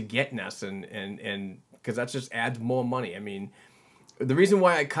service just to get Nesson, and because that just adds more money. I mean, the reason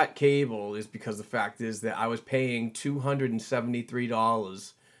why I cut cable is because the fact is that I was paying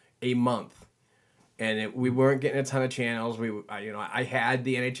 $273 a month. And we weren't getting a ton of channels. I had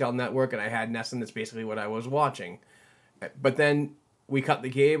the NHL Network and I had Nesson. That's basically what I was watching. But then we cut the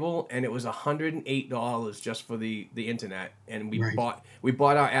cable, and it was $108 just for the internet, and we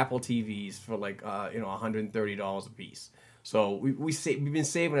bought our Apple TVs for like $130 a piece. So we've been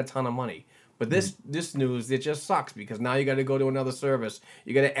saving a ton of money. But this news, it just sucks, because now you got to go to another service.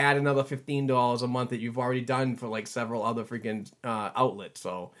 You got to add another $15 a month that you've already done for like several other freaking outlets.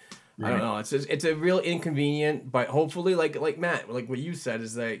 So I don't know. It's a real inconvenient, but hopefully, like Matt, like what you said,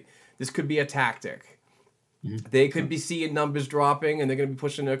 is that this could be a tactic. They could be seeing numbers dropping, and they're going to be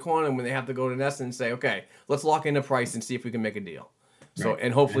pushing their corner, and when they have to go to Nesson and say, okay, let's lock in a price and see if we can make a deal. So,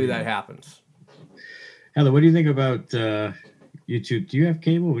 and hopefully that happens. Heather, what do you think about YouTube? Do you have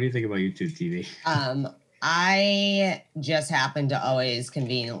cable? What do you think about YouTube TV? I just happen to always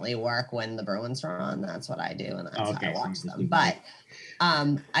conveniently work when the Bruins are on. That's what I do, and that's how I watch them. But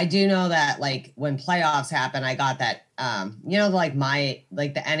I do know that like when playoffs happen, I got that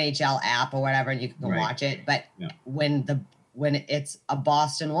like the NHL app or whatever, and you can watch it. But when it's a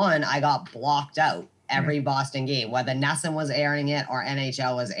Boston one, I got blocked out every Boston game, whether Nesson was airing it or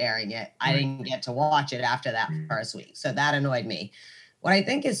NHL was airing it. I didn't get to watch it after that first week, so that annoyed me. What I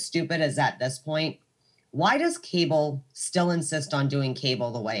think is stupid is at this point, why does cable still insist on doing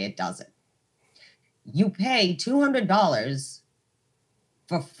cable the way it does it? You pay $200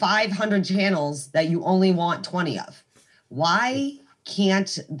 for 500 channels that you only want 20 of. Why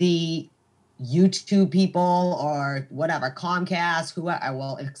can't the YouTube people or whatever, Comcast, whoever,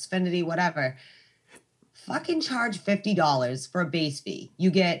 well, Xfinity, whatever, fucking charge $50 for a base fee?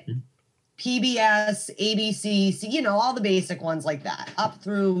 You get PBS, ABC, all the basic ones like that, up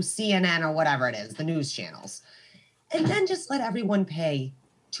through CNN or whatever it is, the news channels. And then just let everyone pay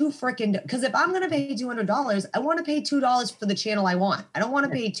because if I'm going to pay $200, I want to pay $2 for the channel I want. I don't want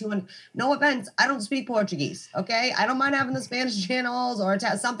to pay $200. No offense, I don't speak Portuguese, okay? I don't mind having the Spanish channels or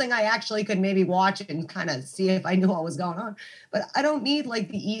something I actually could maybe watch and kind of see if I knew what was going on. But I don't need like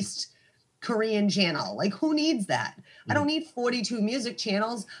the East Korean channel. Like, who needs that? I don't need 42 music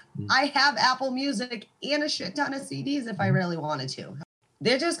channels. I have Apple Music and a shit ton of CDs if I really wanted to.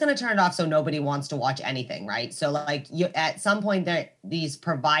 they're just going to turn it off so nobody wants to watch anything, right? So like you, at some point that these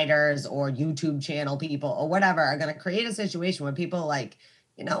providers or YouTube channel people or whatever are going to create a situation where people are like,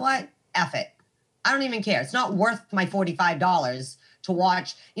 you know what? F it. I don't even care. It's not worth my $45 to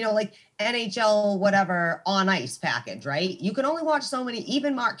watch, like NHL, whatever, on ice package, right? You can only watch so many,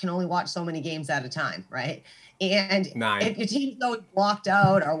 even Mark can only watch so many games at a time, right? And 9. if your team's so blocked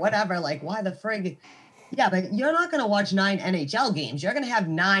out or whatever, like why the frig? Yeah, but you're not going to watch 9 NHL games. You're going to have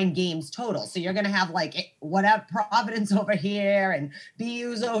 9 games total. So you're going to have like whatever Providence over here and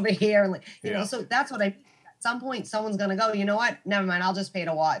BU's over here. And you know, so that's what at some point someone's going to go, you know what? Never mind. I'll just pay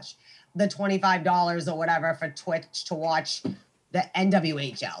to watch the $25 or whatever for Twitch to watch the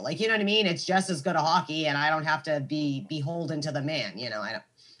NWHL. Like, you know what I mean? It's just as good a hockey and I don't have to be beholden to the man. You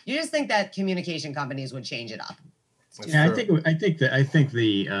just think that communication companies would change it up. Yeah, I think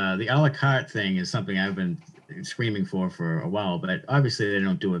the a la carte thing is something I've been screaming for a while, but obviously they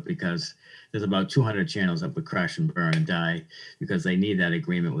don't do it because there's about 200 channels that would crash and burn and die because they need that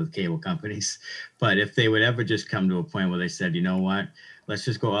agreement with cable companies. But if they would ever just come to a point where they said, you know what, let's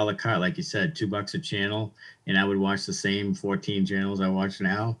just go a la carte, like you said, $2 a channel, and I would watch the same 14 channels I watch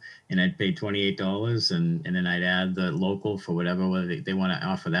now, and I'd pay $28, and then I'd add the local for whatever they want to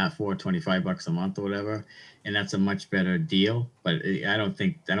offer that for, $25 a month or whatever, and that's a much better deal. But I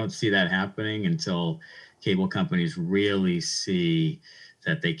don't see that happening until cable companies really see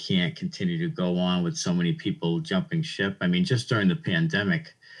that they can't continue to go on with so many people jumping ship. I mean, just during the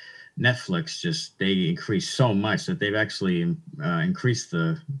pandemic, Netflix they increased so much that they've actually increased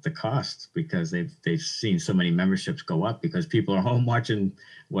the cost because they've seen so many memberships go up because people are home watching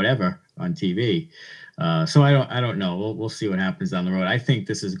whatever on TV. So I don't know. We'll see what happens down the road. I think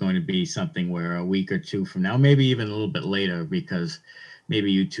this is going to be something where a week or two from now, maybe even a little bit later, because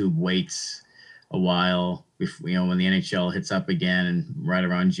maybe YouTube waits a while before, when the NHL hits up again, and right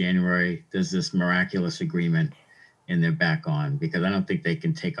around January, there's this miraculous agreement and they're back on, because I don't think they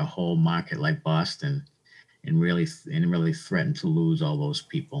can take a whole market like Boston and really threaten to lose all those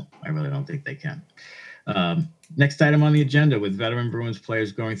people. I really don't think they can. Next item on the agenda, with veteran Bruins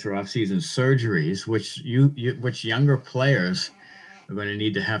players going through off-season surgeries, which younger players are going to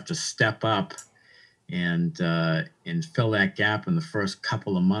need to have to step up and fill that gap in the first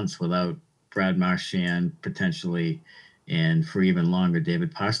couple of months without Brad Marchand potentially, and for even longer,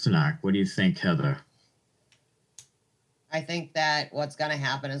 David Pastrnak. What do you think, Heather? I think that what's going to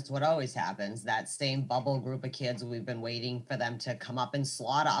happen is what always happens. That same bubble group of kids we've been waiting for them to come up and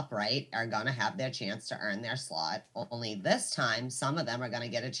slot up, right, are going to have their chance to earn their slot. Only this time, some of them are going to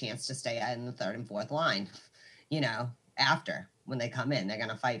get a chance to stay in the third and fourth line, after. When they come in, they're going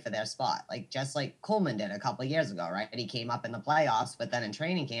to fight for their spot. Just like Coleman did a couple of years ago, right? He came up in the playoffs, but then in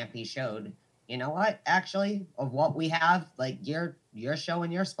training camp, he showed, you know what, actually, of what we have, you're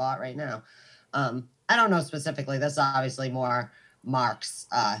showing your spot right now. I don't know specifically. This is obviously more Mark's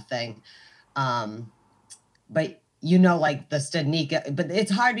thing. But the Studnicka, but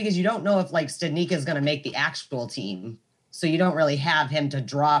it's hard because you don't know if Studnicka is going to make the actual team. So you don't really have him to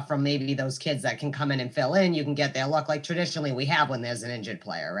draw from maybe those kids that can come in and fill in. You can get their luck like traditionally we have when there's an injured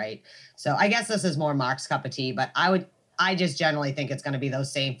player, right? So I guess this is more Mark's cup of tea, but I just generally think it's going to be those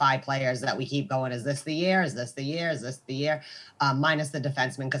same 5 players that we keep going. Is this the year? Is this the year? Is this the year? Minus the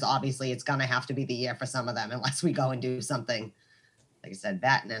defensemen, because obviously it's going to have to be the year for some of them unless we go and do something. Like I said,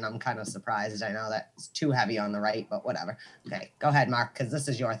 Vatanen, I'm kind of surprised. I know that's too heavy on the right, but whatever. Okay, go ahead, Mark, because this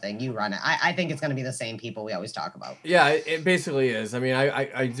is your thing. You run it. I think it's going to be the same people we always talk about. Yeah, it basically is. I mean,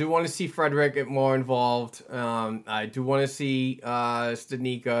 I do want to see Frederick get more involved. I do want to see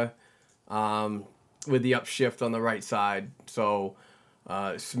Studnicka with the upshift on the right side. So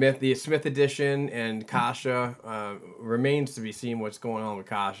the Smith addition and Kasha remains to be seen what's going on with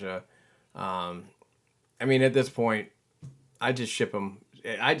Kasha. I mean, at this point, I just ship him.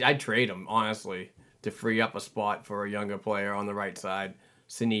 I'd trade him, honestly, to free up a spot for a younger player on the right side.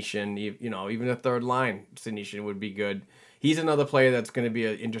 Senyshyn, even a third line, Senyshyn would be good. He's another player that's going to be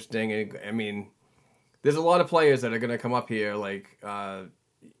interesting. I mean, there's a lot of players that are going to come up here, and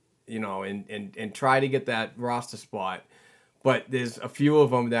try to get that roster spot. But there's a few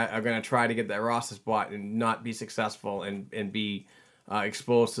of them that are going to try to get that roster spot and not be successful and be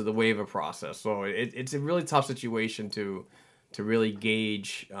exposed to the waiver process. So it's a really tough situation to really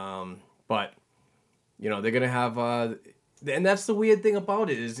gauge. But, they're going to have... and that's the weird thing about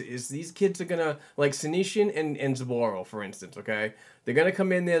it is these kids are going to... Like Senyshyn and Zboril, for instance, okay? They're going to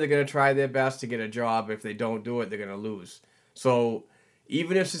come in there. They're going to try their best to get a job. If they don't do it, they're going to lose. So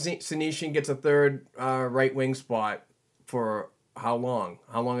even if Senyshyn gets a third right wing spot, for how long?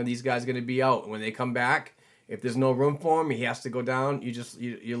 How long are these guys going to be out? When they come back If there's no room for him, he has to go down.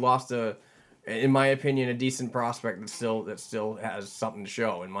 You lost in my opinion, a decent prospect that still has something to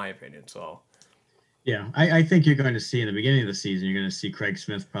show, in my opinion. So. Yeah, I think you're going to see in the beginning of the season, you're going to see Craig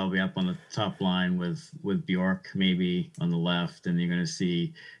Smith probably up on the top line with Bjork maybe on the left, and you're going to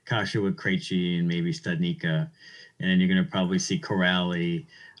see Kasha with Krejci and maybe Studnicka, and then you're going to probably see Corrali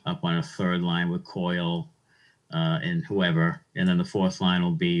up on a third line with Coyle and whoever, and then the fourth line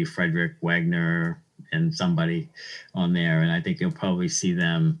will be Frederick, Wagner, and somebody on there, and I think you'll probably see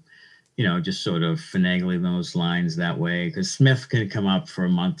them, just sort of finagling those lines that way, because Smith can come up for a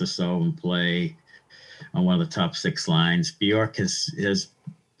month or so and play on one of the top 6 lines. Bjork has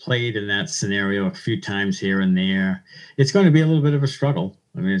played in that scenario a few times here and there. It's going to be a little bit of a struggle.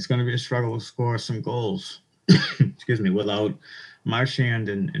 I mean, it's going to be a struggle to score some goals, excuse me, without Marchand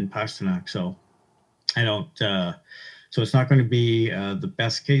and Pasternak. So I don't, so it's not going to be the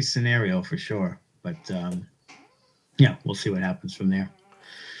best case scenario for sure. But yeah, we'll see what happens from there.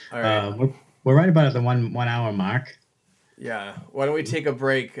 All right. We're right about at the one hour mark. Yeah. Why don't we take a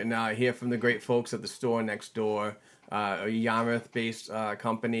break and hear from the great folks at the Store Next Door, a Yarmouth-based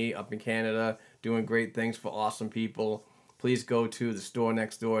company up in Canada, doing great things for awesome people. Please go to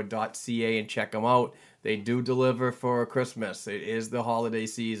thestorenextdoor.ca and check them out. They do deliver for Christmas. It is the holiday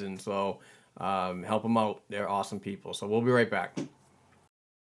season, so help them out. They're awesome people. So we'll be right back.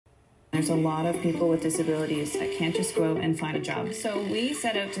 There's a lot of people with disabilities that can't just go out and find a job. So we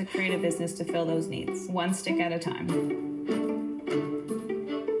set out to create a business to fill those needs, one stick at a time.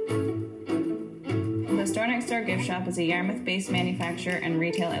 The Store Next Door gift shop is a Yarmouth-based manufacturer and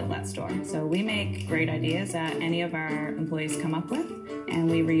retail outlet store. So we make great ideas that any of our employees come up with, and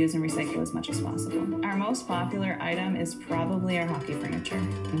we reuse and recycle as much as possible. Our most popular item is probably our hockey furniture.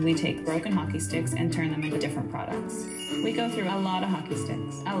 We take broken hockey sticks and turn them into different products. We go through a lot of hockey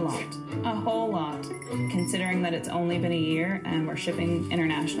sticks, a whole lot. Considering that it's only been a year and we're shipping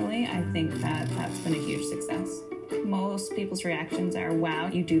internationally, I think that that's been a huge success. Most people's reactions are, wow,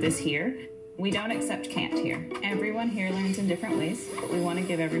 you do this here? We don't accept can't here. Everyone here learns in different ways, but we want to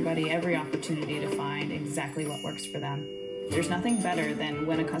give everybody every opportunity to find exactly what works for them. There's nothing better than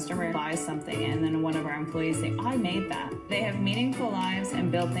when a customer buys something and then one of our employees say, I made that. They have meaningful lives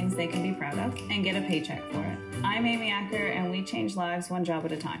and build things they can be proud of and get a paycheck for it. I'm Amy Acker, and we change lives one job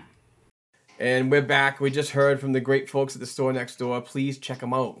at a time. And we're back. We just heard from the great folks at the Store Next Door. Please check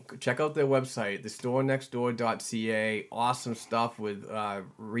them out. Check out their website, thestorenextdoor.ca. Awesome stuff with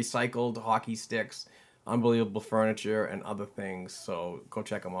recycled hockey sticks, unbelievable furniture, and other things. So go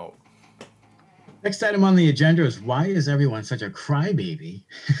check them out. Next item on the agenda is, why is everyone such a crybaby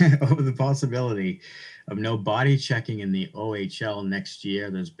over the possibility of no body checking in the OHL next year?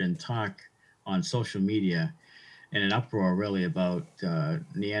 There's been talk on social media and an uproar really about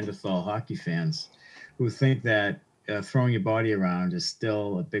Neanderthal hockey fans who think that throwing your body around is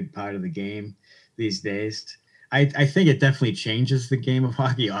still a big part of the game these days. I think it definitely changes the game of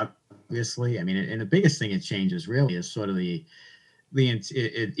hockey, obviously. I mean, and the biggest thing it changes really is sort of it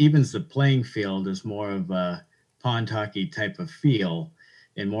evens the playing field as more of a pond hockey type of feel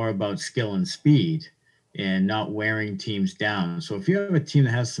and more about skill and speed and not wearing teams down. So if you have a team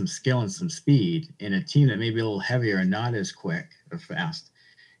that has some skill and some speed and a team that may be a little heavier and not as quick or fast,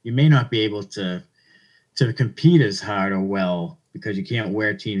 you may not be able to compete as hard or well because you can't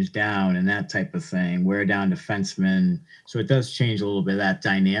wear teams down and that type of thing, wear down defensemen. So it does change a little bit of that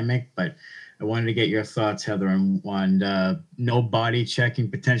dynamic, but I wanted to get your thoughts, Heather, on no body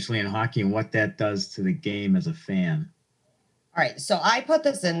checking potentially in hockey and what that does to the game as a fan. All right, so I put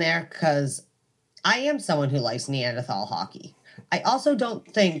this in there because I am someone who likes Neanderthal hockey. I also don't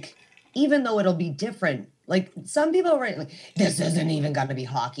think, even though it'll be different, like some people are like, this isn't even going to be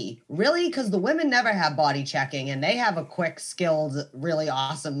hockey. Really? Because the women never have body checking and they have a quick, skilled, really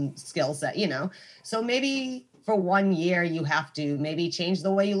awesome skill set, So maybe for 1 year, you have to maybe change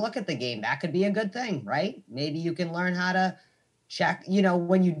the way you look at the game. That could be a good thing, right? Maybe you can learn how to check,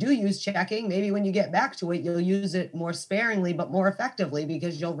 when you do use checking, maybe when you get back to it, you'll use it more sparingly, but more effectively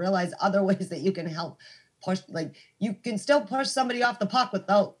because you'll realize other ways that you can help push, like you can still push somebody off the puck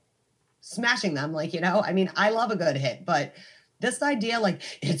without smashing them. I love a good hit, but this idea,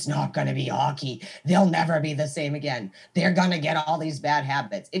 it's not going to be hockey. They'll never be the same again. They're going to get all these bad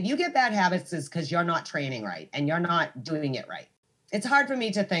habits. If you get bad habits, it's because you're not training right and you're not doing it right. It's hard for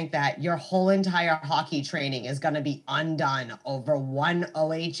me to think that your whole entire hockey training is going to be undone over one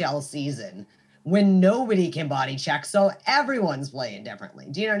OHL season when nobody can body check. So everyone's playing differently.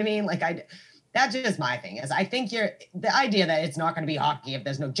 Do you know what I mean? That's just my thing. Is I think the idea that it's not going to be hockey if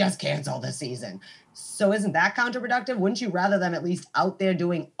there's no just cancel this season. So isn't that counterproductive? Wouldn't you rather them at least out there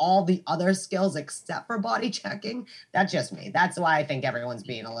doing all the other skills except for body checking? That's just me. That's why I think everyone's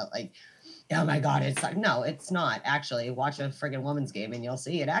being a little like, oh my God, it's like, no, it's not. Actually, watch a friggin' women's game and you'll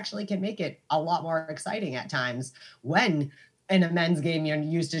see it actually can make it a lot more exciting at times when in a men's game you're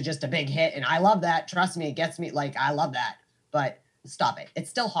used to just a big hit. And I love that. Trust me, it gets me, like, I love that. But stop it. It's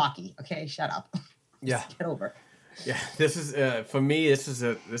still hockey. Okay, shut up. Yeah. Get over it. Yeah, this is for me. This is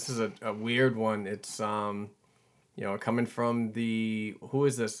a weird one. It's coming from who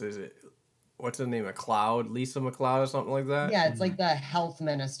is this? Is it what's the name? Lisa McLeod or something like that? Yeah, it's like the health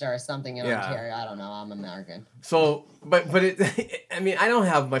minister or something in Ontario. I don't know. I'm American. So, but it. I mean, I don't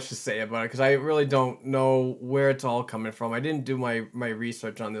have much to say about it because I really don't know where it's all coming from. I didn't do my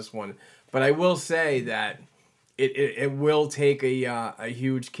research on this one, but I will say that it will take a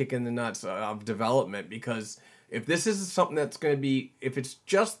huge kick in the nuts of development because if this is something that's going to be, if it's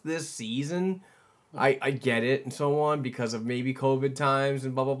just this season, I get it and so on because of maybe COVID times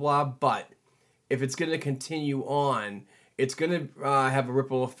and blah, blah, blah. But if it's going to continue on, it's going to have a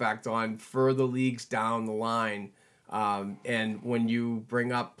ripple effect on further leagues down the line. And when you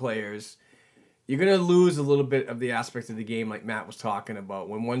bring up players, you're going to lose a little bit of the aspect of the game like Matt was talking about.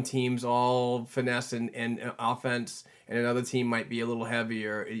 When one team's all finesse and offense and another team might be a little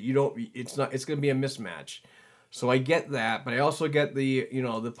heavier, it's going to be a mismatch. So I get that, but I also get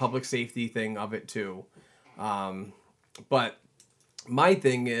the public safety thing of it too. But my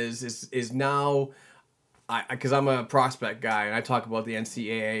thing is now, because I'm a prospect guy and I talk about the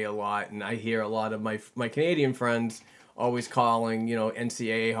NCAA a lot, and I hear a lot of my Canadian friends always calling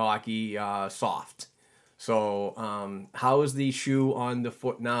NCAA hockey soft. So how is the shoe on the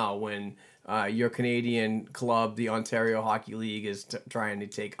foot now when your Canadian club, the Ontario Hockey League, is trying to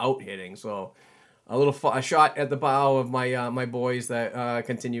take out hitting? So a shot at the bow of my boys that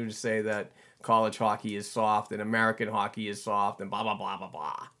continue to say that college hockey is soft and American hockey is soft and blah blah blah blah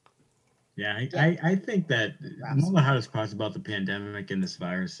blah. Yeah, I think that one of the hardest parts about the pandemic and this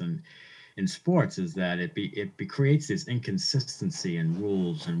virus and in sports is that it creates this inconsistency in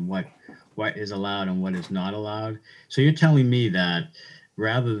rules and what is allowed and what is not allowed. So you're telling me that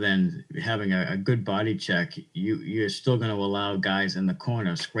rather than having a good body check, you're still going to allow guys in the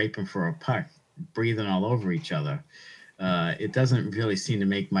corner scraping for a puck, breathing all over each other. It doesn't really seem to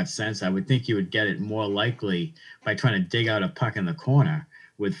make much sense. I would think you would get it more likely by trying to dig out a puck in the corner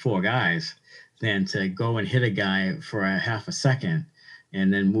with four guys than to go and hit a guy for a half a second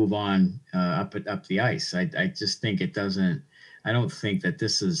and then move on up the ice. I just think it doesn't. I don't think that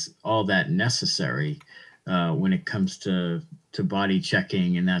this is all that necessary when it comes to body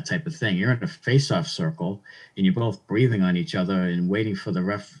checking and that type of thing. You're in a face-off circle and you're both breathing on each other and waiting for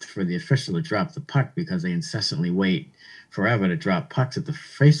the official to drop the puck because they incessantly wait forever to drop pucks at the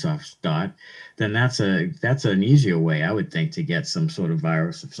face-off dot. Then that's an easier way, I would think, to get some sort of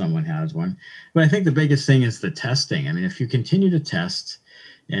virus if someone has one. But I think the biggest thing is the testing. I mean, if you continue to test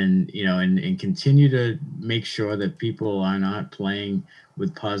and continue to make sure that people are not playing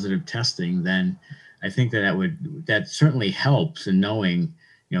with positive testing, then I think that certainly helps in knowing,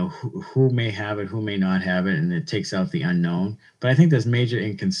 who may have it, who may not have it, and it takes out the unknown. But I think there's major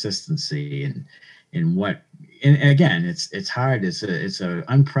inconsistency in what, and again, it's hard. It's a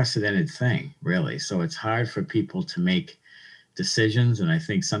unprecedented thing, really. So it's hard for people to make decisions, and I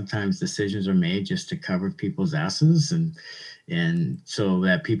think sometimes decisions are made just to cover people's asses, and so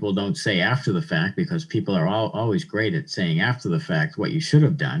that people don't say after the fact, because people are always great at saying after the fact what you should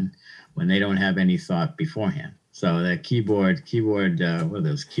have done when they don't have any thought beforehand. So the keyboard, what are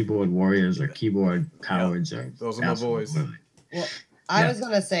those, keyboard warriors or keyboard cowards? Yeah, those are my boys. Well, I was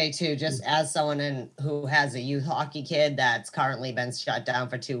going to say, too, just as someone who has a youth hockey kid that's currently been shut down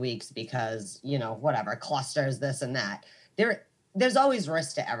for 2 weeks because, whatever, clusters, this and that, there's always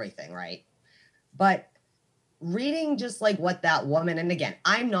risk to everything, right? But reading just like what that woman, and again,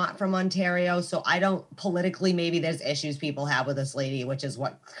 I'm not from Ontario, so I don't politically, maybe there's issues people have with this lady, which is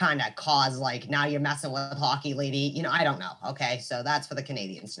what kind of caused, like, now you're messing with hockey lady, I don't know. Okay. So that's for the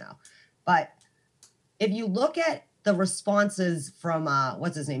Canadians now. But if you look at the responses from,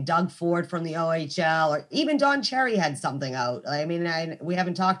 what's his name? Doug Ford from the OHL, or even Don Cherry had something out. I mean, we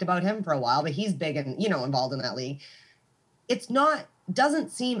haven't talked about him for a while, but he's big and, involved in that league. Doesn't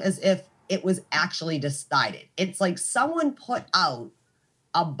seem as if it was actually decided. It's like someone put out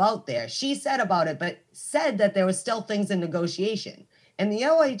about there. She said about it, but said that there was still things in negotiation. And the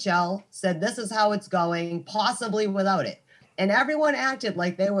OHL said, this is how it's going, possibly without it. And everyone acted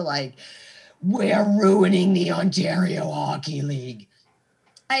like they were like, we're ruining the Ontario Hockey League.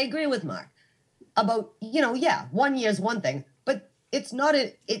 I agree with Mark. about, yeah, 1 year's one thing, but it's not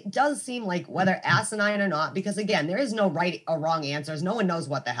it does seem like, whether asinine or not, because again, there is no right or wrong answers. No one knows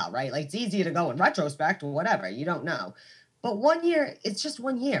what the hell, right? Like, it's easier to go in retrospect or whatever. You don't know. But 1 year, it's just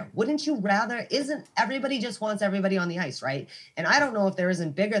 1 year. Wouldn't you rather? Isn't everybody just wants everybody on the ice, right? And I don't know if there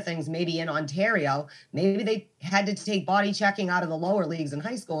isn't bigger things maybe in Ontario. Maybe they had to take body checking out of the lower leagues in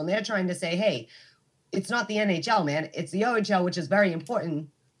high school, and they're trying to say, hey, it's not the NHL, man. It's the OHL, which is very important.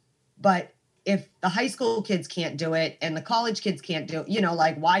 But if the high school kids can't do it and the college kids can't do it,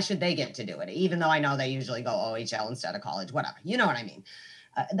 like, why should they get to do it? Even though I know they usually go OHL instead of college, whatever. You know what I mean?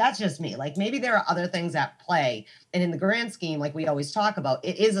 That's just me. Like, maybe there are other things at play. And in the grand scheme, like we always talk about,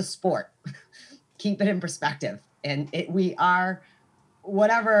 it is a sport. Keep it in perspective. And we are,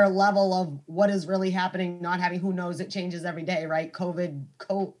 whatever level of what is really happening, not having, who knows, it changes every day, right?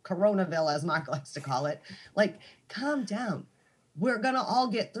 Coronaville, as Mark likes to call it. Like, calm down. We're going to all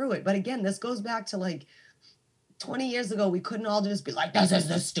get through it. But again, this goes back to like 20 years ago, we couldn't all just be like, this is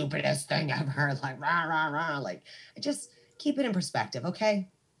the stupidest thing ever. Like, rah, rah, rah. Like, just keep it in perspective, okay?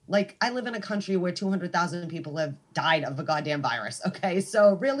 Like, I live in a country where 200,000 people have died of the goddamn virus, okay?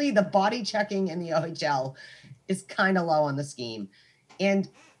 So really, the body checking in the OHL is kind of low on the scheme. And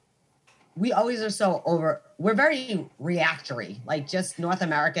we always are we're very reactory. Like, just North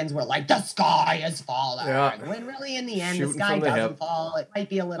Americans, we're like, the sky is falling. Yeah. When really, in the end, the sky doesn't fall. It might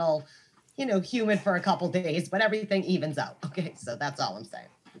be a little, humid for a couple days, but everything evens out. Okay, so that's all I'm saying.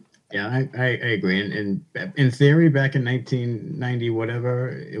 Yeah, I agree. And in theory, back in 1990, whatever,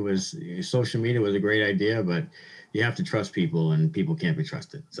 it was, social media was a great idea, but you have to trust people, and people can't be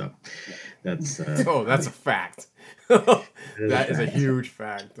trusted. So that's that's a fact. That is a huge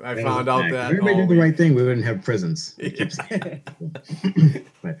fact. I found out that if everybody did the right thing, we wouldn't have prisons.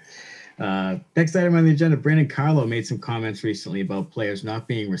 But next item on the agenda, Brandon Carlo made some comments recently about players not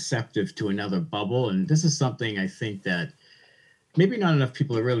being receptive to another bubble, and this is something I think that maybe not enough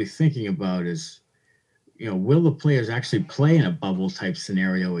people are really thinking about is, will the players actually play in a bubble type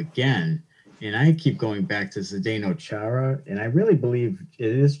scenario again? And I keep going back to Zdeno Chara, and I really believe it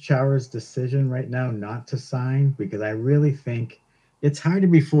is Chara's decision right now not to sign, because I really think it's hard to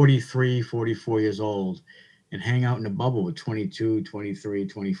be 43, 44 years old and hang out in a bubble with 22, 23,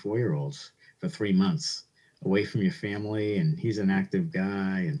 24-year-olds for 3 months away from your family. And he's an active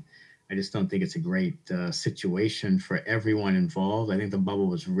guy, and I just don't think it's a great situation for everyone involved. I think the bubble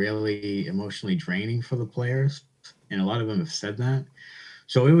was really emotionally draining for the players, and a lot of them have said that.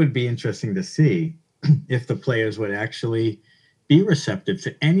 So it would be interesting to see if the players would actually be receptive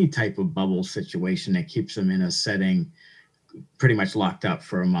to any type of bubble situation that keeps them in a setting pretty much locked up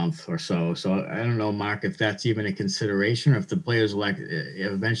for a month or so. So I don't know, Mark, if that's even a consideration, or if the players will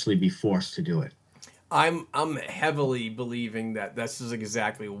eventually be forced to do it. I'm heavily believing that this is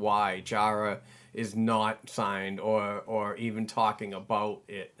exactly why Chara is not signed or even talking about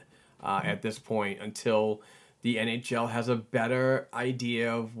it at this point, until the NHL has a better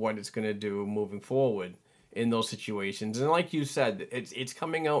idea of what it's going to do moving forward in those situations. And like you said, it's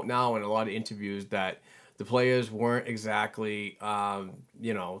coming out now in a lot of interviews that the players weren't exactly,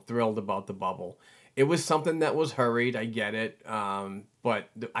 thrilled about the bubble. It was something that was hurried. I get it. But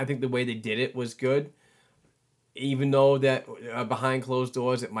I think the way they did it was good, even though that behind closed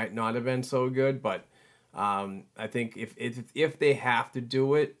doors, it might not have been so good. But I think if they have to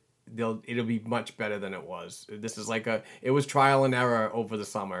do it, it'll be much better than it was. This is it was trial and error over the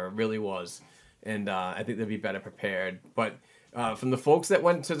summer. It really was. And I think they'll be better prepared. But from the folks that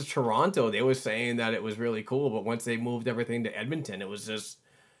went to Toronto, they were saying that it was really cool. But once they moved everything to Edmonton, it was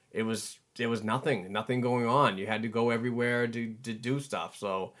nothing going on. You had to go everywhere to do stuff.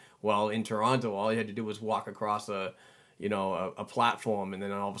 So, in Toronto, all you had to do was walk across a platform, and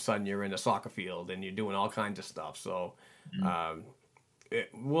then all of a sudden you're in a soccer field and you're doing all kinds of stuff. So,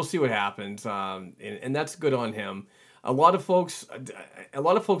 we'll see what happens. And that's good on him. A lot of folks,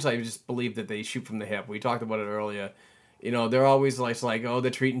 I just believe that they shoot from the hip. We talked about it earlier. They're always like, oh,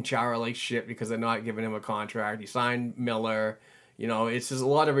 they're treating Chara like shit because they're not giving him a contract. He signed Miller. It's just a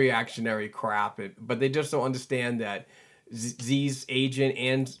lot of reactionary crap. But they just don't understand that Z's agent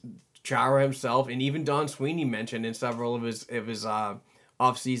and Chara himself, and even Don Sweeney mentioned in several of his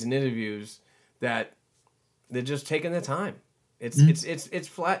off-season interviews, that they're just taking their time. It's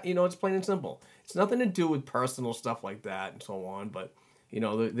flat, it's plain and simple. It's nothing to do with personal stuff like that and so on. But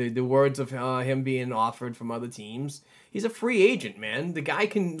the words of him being offered from other teams, he's a free agent, man. The guy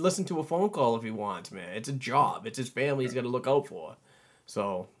can listen to a phone call if he wants, man. It's a job. It's his family he's got to look out for.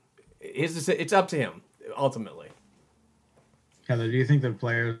 So it's up to him ultimately. Heather, do you think the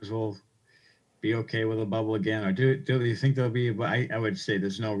players will be okay with a bubble again, or do you think there'll be? I would say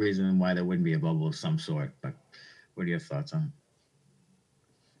there's no reason why there wouldn't be a bubble of some sort. But what are your thoughts on it?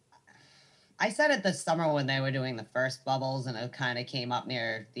 I said it this summer when they were doing the first bubbles, and it kind of came up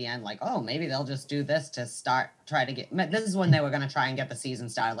near the end, like, oh, maybe they'll just do this to try to get. This is when they were going to try and get the season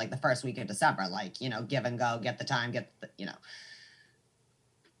started, like the first week of December, like, give and go, get the time,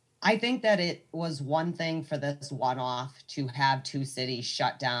 I think that it was one thing for this one-off to have two cities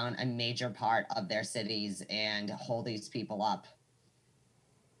shut down a major part of their cities and hold these people up.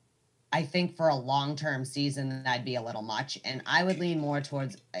 I think for a long-term season, that'd be a little much. And I would lean more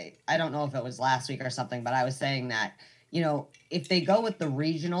towards, I don't know if it was last week or something, but I was saying that, if they go with the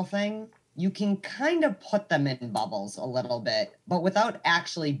regional thing, you can kind of put them in bubbles a little bit, but without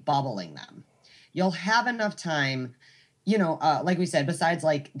actually bubbling them. You'll have enough time, like we said, besides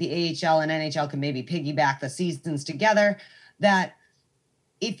like the AHL and NHL can maybe piggyback the seasons together, that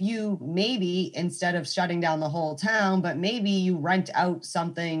if you maybe, instead of shutting down the whole town, but maybe you rent out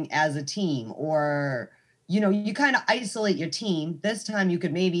something as a team, or, you kind of isolate your team. This time you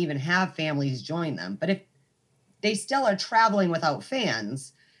could maybe even have families join them. But if they still are traveling without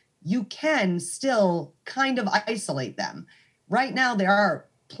fans, you can still kind of isolate them. Right now, there are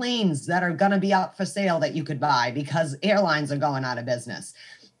planes that are going to be up for sale that you could buy because airlines are going out of business.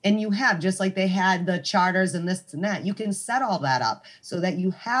 And you have, just like they had the charters and this and that, you can set all that up so that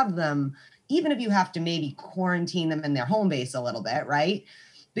you have them, even if you have to maybe quarantine them in their home base a little bit, right?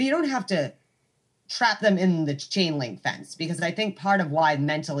 But you don't have to trap them in the chain link fence, because I think part of why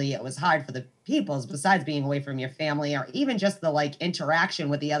mentally it was hard for the people is, besides being away from your family or even just the like interaction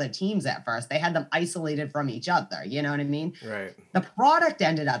with the other teams at first, they had them isolated from each other. You know what I mean? Right. The product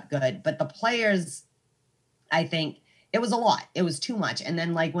ended up good, but the players, I think, it was a lot. It was too much. And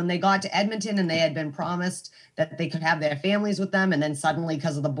then like when they got to Edmonton and they had been promised that they could have their families with them, and then suddenly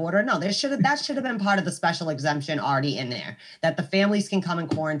because of the border, no, that should have been part of the special exemption already in there, that the families can come and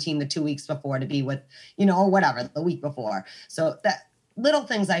quarantine the 2 weeks before to be with, whatever, the week before. So that little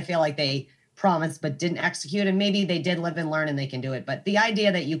things I feel like they promised but didn't execute, and maybe they did live and learn and they can do it. But the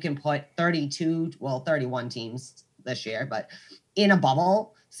idea that you can put 31 teams this year, but in a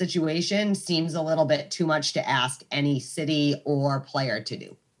bubble situation seems a little bit too much to ask any city or player to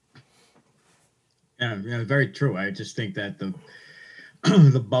do. Yeah, very true. I just think that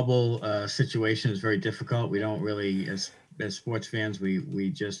the bubble situation is very difficult. We don't really, as sports fans, we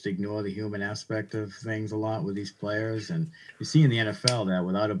just ignore the human aspect of things a lot with these players. And you see in the NFL that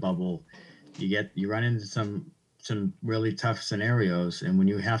without a bubble, you run into some really tough scenarios. And when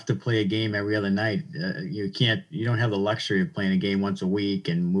you have to play a game every other night, you don't have the luxury of playing a game once a week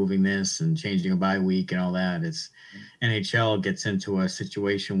and moving this and changing a bye week and all that. It's NHL gets into a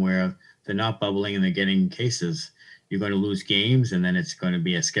situation where they're not bubbling and they're getting cases. You're going to lose games, and then it's going to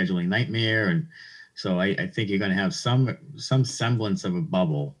be a scheduling nightmare. And so I think you're going to have some semblance of a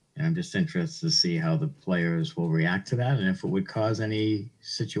bubble. And I'm just interested to see how the players will react to that, and if it would cause any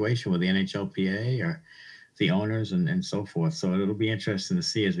situation with the NHLPA or the owners and so forth. So it'll be interesting to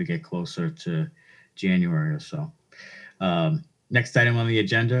see as we get closer to January or so. Next item on the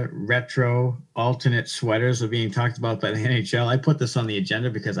agenda, retro alternate sweaters are being talked about by the NHL. I put this on the agenda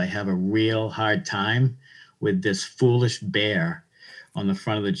because I have a real hard time with this foolish bear on the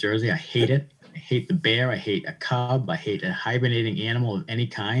front of the jersey. I hate it. I hate the bear. I hate a cub. I hate a hibernating animal of any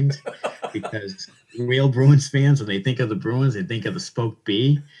kind, because real Bruins fans, when they think of the Bruins, they think of the spoked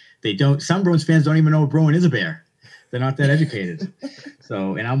bee. Some Bruins fans don't even know a Bruin is a bear. They're not that educated.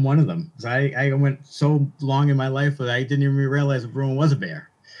 So, and I'm one of them. So I went so long in my life that I didn't even realize a Bruin was a bear.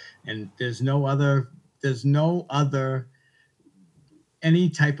 And there's no other any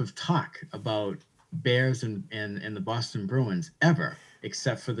type of talk about bears and the Boston Bruins ever,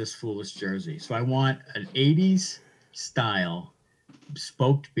 except for this foolish jersey. So I want an 80s style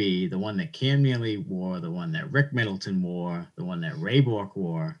spoked bee, the one that Cam Neely wore, the one that Rick Middleton wore, the one that Ray Bork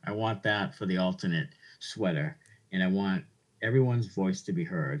wore. I want that for the alternate sweater, and I want everyone's voice to be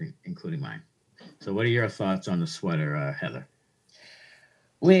heard, including mine. So what are your thoughts on the sweater, Heather?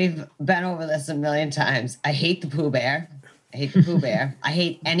 We've been over this a million times. I hate the Pooh Bear. I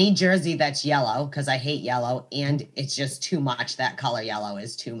hate any jersey that's yellow, because I hate yellow, and it's just too much. That color yellow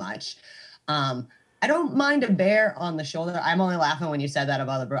is too much. I don't mind a bear on the shoulder. I'm only laughing when you said that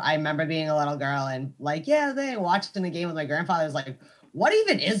about the Bruins. I remember being a little girl and they watched in the game with my grandfather. I was like, what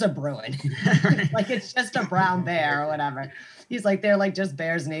even is a Bruin? Like, it's just a brown bear or whatever. He's like, they're like just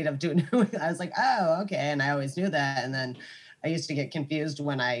bears native to New England. I was like, oh, okay. And I always knew that. And then I used to get confused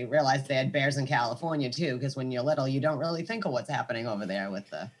when I realized they had bears in California too, because when you're little, you don't really think of what's happening over there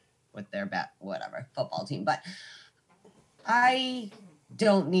with their football team. But I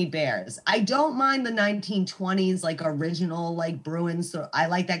don't need bears. I don't mind the 1920s, like original, like Bruins. So I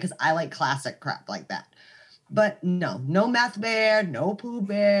like that because I like classic crap like that. But no meth bear, no Pooh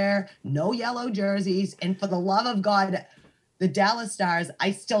Bear, no yellow jerseys. And for the love of God, the Dallas Stars,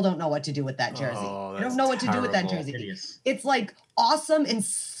 I still don't know what to do with that jersey. Oh, I don't know what to do with that jersey. Hideous. It's like awesome and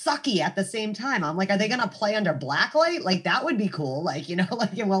sucky at the same time. I'm like, are they going to play under blacklight? Like, that would be cool. Like, you know,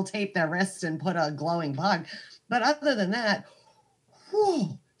 like we'll tape their wrists and put a glowing bug. But other than that,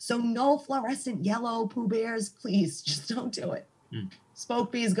 whew, so no fluorescent yellow Pooh Bears, please, just don't do it.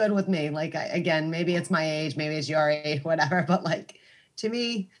 Spoke Bee is good with me. Like, again, maybe it's my age, maybe it's your age, whatever. But like, to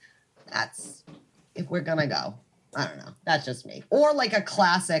me, that's if we're gonna go. I don't know. That's just me. Or like a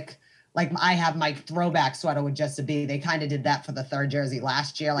classic, like I have my throwback sweater with just a B. They kind of did that for the third jersey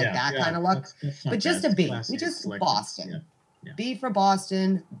last year, like that kind of look. That's But just a B. We just Boston. Yeah. B for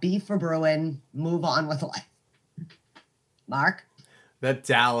Boston, B for Bruin. Move on with life. Mark? That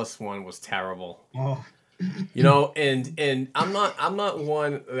Dallas one was terrible. Oh. You know, and I'm not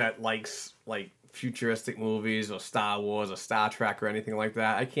one that likes like futuristic movies or Star Wars or Star Trek or anything like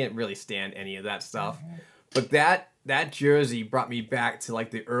that. I can't really stand any of that stuff. But that jersey brought me back to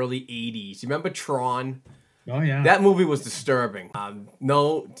like the early 80s. You remember Tron? Oh yeah. That movie was disturbing. A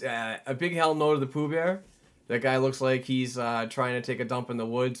big hell no to the Pooh Bear. That guy looks like he's trying to take a dump in the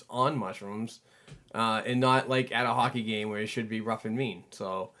woods on mushrooms, and not like at a hockey game where he should be rough and mean.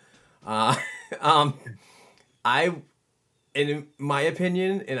 So, in my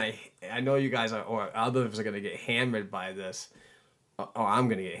opinion, and I know you guys are, or others are gonna get hammered by this. Oh, I'm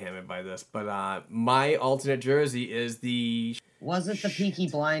gonna get hammered by this, but my alternate jersey is the. Was it the Peaky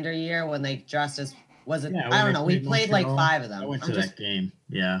Blinder year when they dressed as? Was it? Yeah, I don't know. We played like Montreal. 5 of them. I went to that game.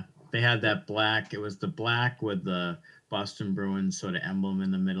 Yeah, they had that black. It was the black with the Boston Bruins sort of emblem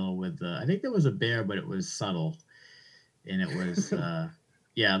in the middle. With the, I think there was a bear, but it was subtle, and it was.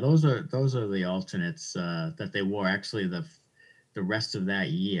 Yeah, those are the alternates that they wore. Actually, the rest of that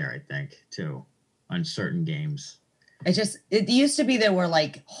year, I think, too, on certain games. It used to be there were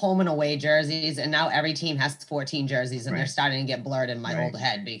like home and away jerseys, and now every team has 14 jerseys, and they're starting to get blurred in my old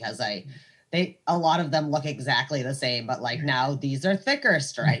head because a lot of them look exactly the same, but like now these are thicker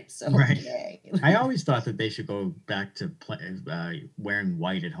stripes. So okay. I always thought that they should go back to wearing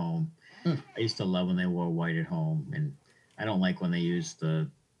white at home. I used to love when they wore white at home, and I don't like when they use the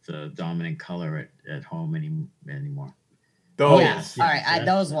dominant color at home anymore. Those. Yeah. All right.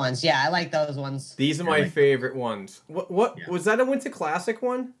 Those ones. Yeah, I like those ones. These are my favorite ones. What was that a Winter Classic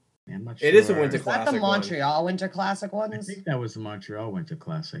one? I'm not sure. It is a Winter Is Classic. that the Montreal Winter Classic ones? I think that was the Montreal Winter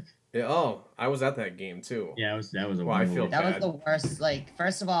Classic. Yeah, oh, I was at that game too. Yeah, that was a I feel that bad. was the worst. Like,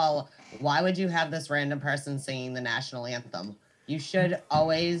 first of all, why would you have this random person singing the national anthem? You should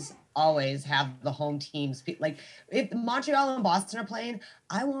always have the home teams. Like, if Montreal and Boston are playing,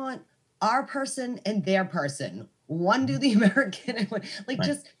 I want our person and their person. One do the American and one,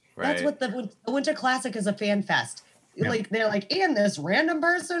 that's what the Winter Classic is, a fan fest. Yeah. Like they're like, and this random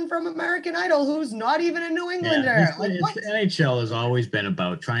person from American Idol who's not even a New Englander. Yeah, the NHL has always been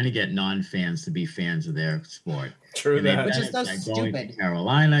about trying to get non-fans to be fans of their sport. True, that. Which is so going stupid. To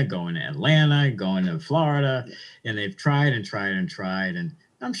Carolina, going to Atlanta, going to Florida, and they've tried, and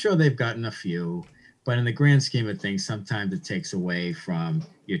I'm sure they've gotten a few. But in the grand scheme of things, sometimes it takes away from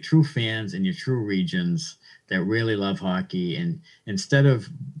your true fans and your true regions that really love hockey. And instead of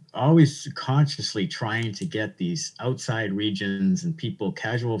always consciously trying to get these outside regions and people,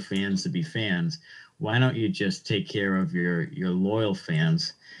 casual fans, to be fans, why don't you just take care of your loyal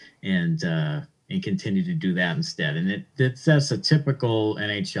fans and continue to do that instead? And that's a typical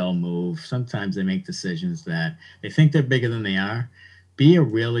NHL move. Sometimes they make decisions that they think they're bigger than they are. Be a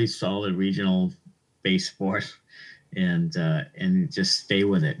really solid regional base sport and just stay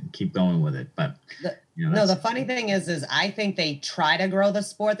with it and keep going with it. But the funny thing is I think they try to grow the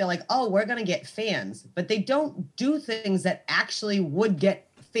sport. They're like, oh, we're going to get fans, but they don't do things that actually would get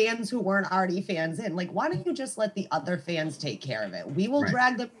fans who weren't already fans in. Like, why don't you just let the other fans take care of it? We will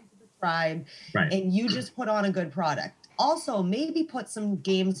drag them into the tribe, and you just put on a good product. Also, maybe put some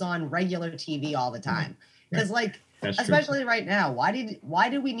games on regular TV all the time. Because especially right now, why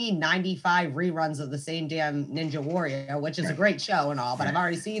do we need 95 reruns of the same damn Ninja Warrior, which is a great show and all, but I've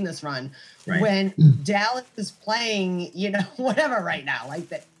already seen this run when Dallas is playing, whatever right now. Like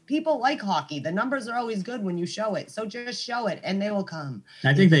that, people like hockey. The numbers are always good when you show it. So just show it and they will come.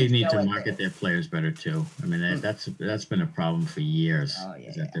 I think they need to market their players better too. I mean, that's been a problem for years.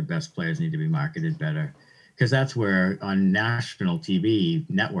 That their best players need to be marketed better. Because that's where on national TV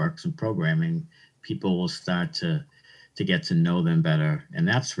networks and programming, people will start to get to know them better. And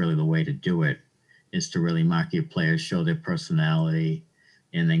that's really the way to do it, is to really market your players, show their personality,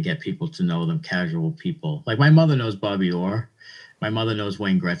 and then get people to know them, casual people. Like my mother knows Bobby Orr. My mother knows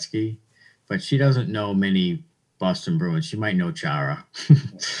Wayne Gretzky, but she doesn't know many Boston Bruins. She might know Chara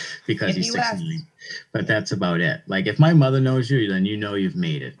because he's 6'9", but that's about it. Like if my mother knows you, then you know you've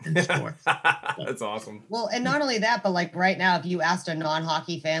made it in sports. That's awesome. Well, and not only that, but like right now, if you asked a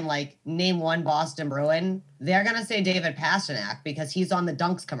non-hockey fan, like name one Boston Bruin, they're gonna say David Pasternak because he's on the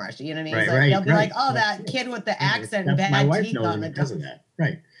Dunks commercial. You know what I mean? They'll be like, "Oh, that kid with the accent and bad my wife teeth knows on him the because Dunks." of that.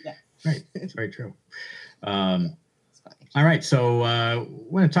 Right. Yeah. Right. It's very true. All right, so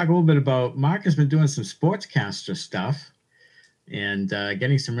we're going to talk a little bit about Mark has been doing some sportscaster stuff and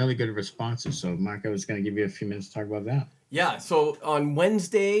getting some really good responses. So, Mark, I was going to give you a few minutes to talk about that. Yeah, so on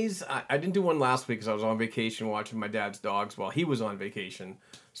Wednesdays, I didn't do one last week because I was on vacation watching my dad's dogs while he was on vacation.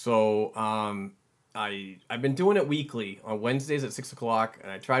 So I've been doing it weekly on Wednesdays at 6 o'clock, and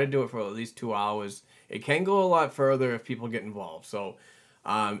I try to do it for at least 2 hours. It can go a lot further if people get involved. So,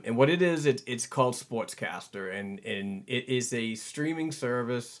 and what it is, it's called Sportscaster, and it is a streaming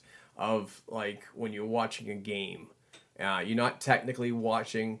service of like when you're watching a game. You're not technically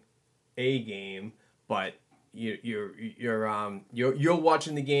watching a game, but you're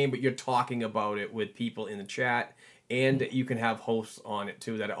watching the game, but you're talking about it with people in the chat, and you can have hosts on it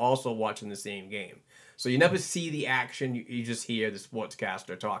too that are also watching the same game. So you never see the action; you just hear the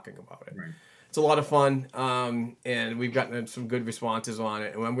sportscaster talking about it. Right. It's a lot of fun, and we've gotten some good responses on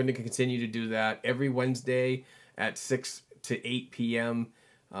it. And I'm going to continue to do that every Wednesday at 6 to 8 p.m.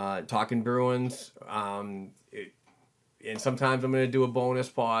 Talking Bruins, and sometimes I'm going to do a bonus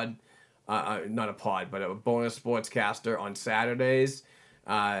pod. Not a pod, but a bonus sportscaster on Saturdays.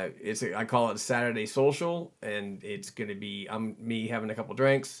 I call it Saturday Social, and it's going to be me having a couple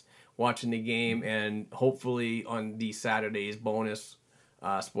drinks, watching the game, and hopefully on these Saturdays bonus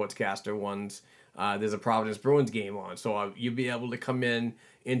sportscaster ones, there's a Providence Bruins game on. So you'll be able to come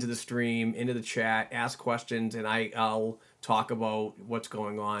into the stream, into the chat, ask questions, and I'll talk about what's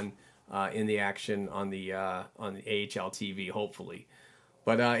going on in the action on the AHL TV, hopefully.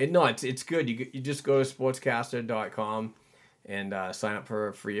 But it's good. You just go to sportscaster.com and sign up for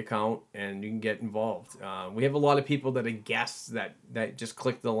a free account, and you can get involved. We have a lot of people that are guests that just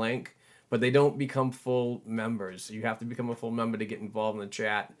click the link, but they don't become full members. You have to become a full member to get involved in the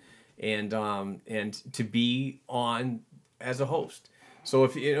chat and to be on as a host. So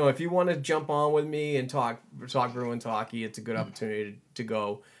if you want to jump on with me and talk Bruins hockey, it's a good opportunity to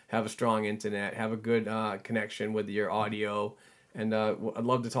go have a strong internet, have a good connection with your audio. And I'd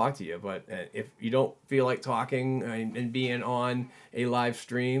love to talk to you, but if you don't feel like talking and being on a live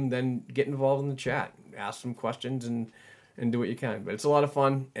stream, then get involved in the chat, ask some questions, and do what you can. But it's a lot of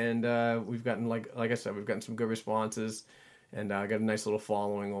fun, and we've gotten like I said, we've gotten some good responses, and I got a nice little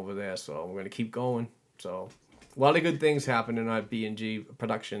following over there. So we're gonna keep going. So a lot of good things happen in our B&G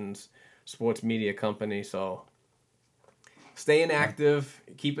Productions sports media company. So staying active,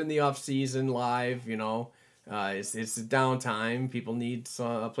 keeping the off season live, It's a downtime. People need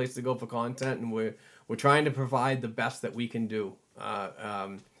a place to go for content, and we're trying to provide the best that we can do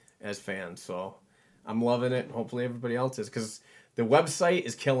as fans. So I'm loving it. Hopefully everybody else is, because the website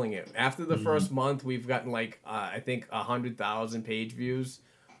is killing it. After the first month, we've gotten I think 100,000 page views.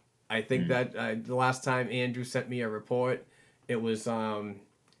 I think that the last time Andrew sent me a report, it was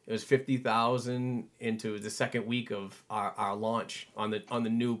 50,000 into the second week of our launch on the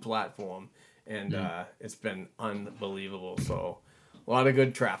new platform. And it's been unbelievable. So a lot of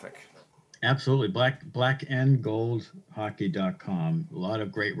good traffic. Absolutely. blackandgoldhockey.com. A lot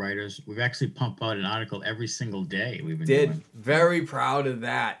of great writers. We've actually pumped out an article every single day. Very proud of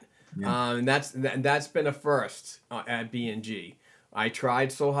that. Yeah. And that's been a first at B&G. I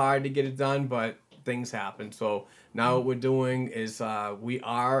tried so hard to get it done, but things happen. So now what we're doing is we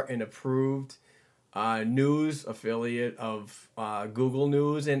are an approved news affiliate of Google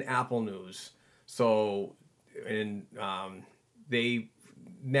News and Apple News. So, and they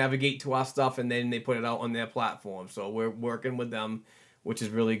navigate to our stuff, and then they put it out on their platform. So we're working with them, which is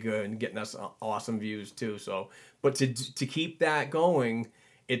really good, and getting us awesome views too. So, but to keep that going,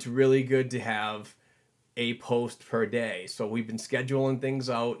 it's really good to have a post per day. So we've been scheduling things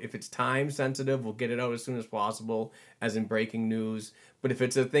out. If it's time sensitive, we'll get it out as soon as possible, as in breaking news. But if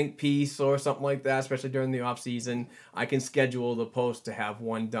it's a think piece or something like that, especially during the off season, I can schedule the post to have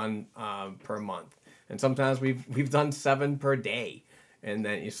one done per month. And sometimes we've done 7 per day, and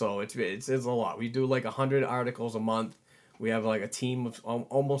then so it's a lot. We do 100 articles a month. We have a team of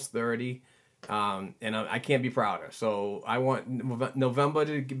almost 30, and I can't be prouder. So I want November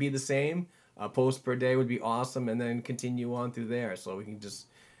to be the same. A post per day would be awesome, and then continue on through there, so we can just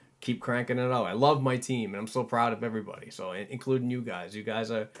keep cranking it out. I love my team, and I'm so proud of everybody. So, including you guys. You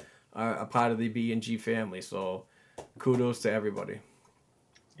guys are a part of the B&G family. So, kudos to everybody.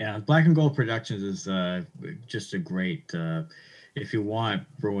 Yeah, Black and Gold Productions is just a great. If you want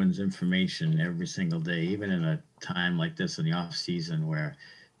Bruins information every single day, even in a time like this in the off season where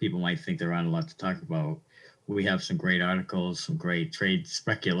people might think there aren't a lot to talk about, we have some great articles, some great trade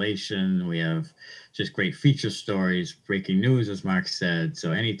speculation. We have just great feature stories, breaking news, as Mark said.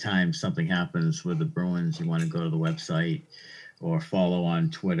 So anytime something happens with the Bruins, you want to go to the website or follow on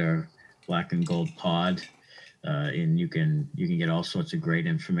Twitter, Black and Gold Pod. And you can get all sorts of great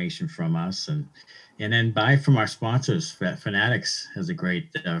information from us, and then buy from our sponsors. Fanatics has a great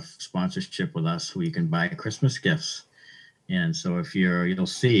sponsorship with us, where you can buy Christmas gifts. And so if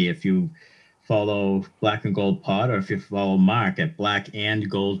you follow Black and Gold Pod, or if you follow Mark at Black and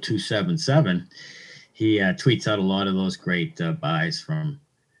Gold 277, he tweets out a lot of those great buys from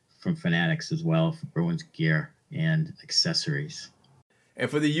Fanatics as well, for Bruins gear and accessories. And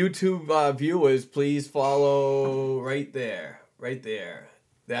for the YouTube viewers, please follow right there.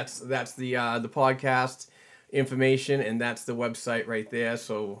 That's the podcast information, and that's the website right there.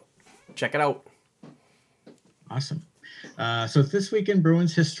 So check it out. Awesome. So this week in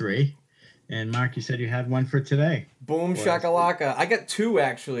Bruins history, and Mark, you said you had one for today. Boom shakalaka! I got two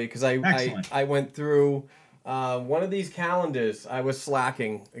actually, because I went through one of these calendars. I was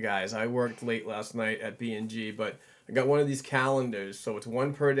slacking, guys. I worked late last night at B&G, but I got one of these calendars, so it's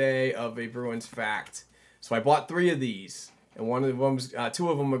one per day of a Bruins fact. So I bought 3 of these, and one of them, 2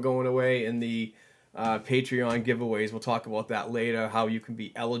 of them are going away in the Patreon giveaways. We'll talk about that later, how you can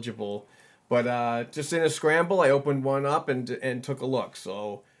be eligible. But just in a scramble, I opened one up and took a look.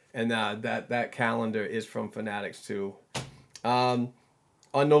 So, and that calendar is from Fanatics too. On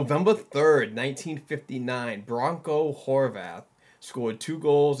November 3rd, 1959, Bronco Horvath scored 2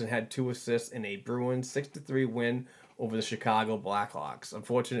 goals and had 2 assists in a Bruins 6-3 win over the Chicago Blackhawks.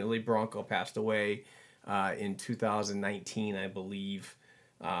 Unfortunately, Bronco passed away in 2019, I believe.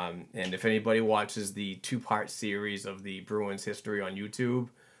 And if anybody watches the 2-part series of the Bruins history on YouTube,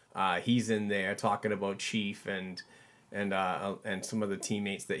 he's in there talking about Chief and some of the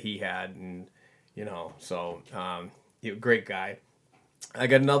teammates that he had, and great guy. I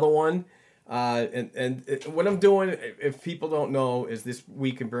got another one. And what I'm doing, if people don't know, is this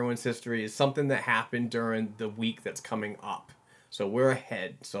week in Bruins history is something that happened during the week that's coming up. So we're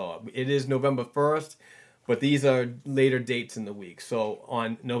ahead. So it is November 1st, but these are later dates in the week. So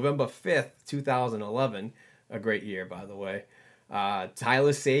on November 5th, 2011, a great year, by the way,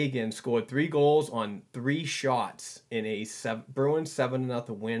 Tyler Seguin scored 3 goals on 3 shots in a Bruins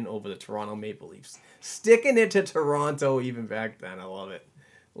 7-0 win over the Toronto Maple Leafs. Sticking it to Toronto even back then. I love it.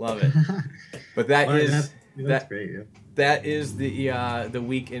 Love it. But that's great. Yeah. That is the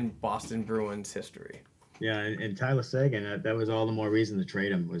week in Boston Bruins history. Yeah, and Tyler Seguin, that was all the more reason to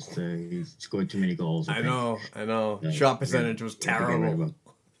trade him, he scored too many goals. I know. Shot percentage was terrible.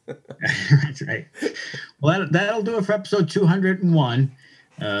 That's right. Well, that'll do it for episode 201.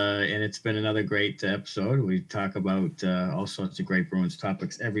 And it's been another great episode. We talk about all sorts of great Bruins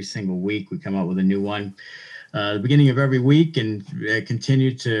topics every single week. We come out with a new one the beginning of every week, and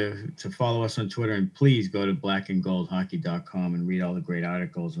continue to follow us on Twitter. And please go to blackandgoldhockey.com and read all the great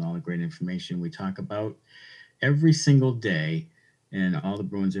articles and all the great information we talk about every single day, and all the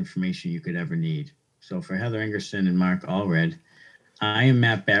Bruins information you could ever need. So for Heather Ingerson and Mark Allred, I am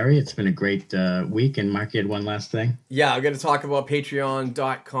Matt Barry. It's been a great week. And Mark, you had one last thing? Yeah, I'm going to talk about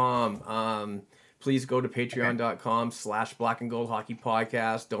patreon.com. Please go to patreon.com/Black and Gold Hockey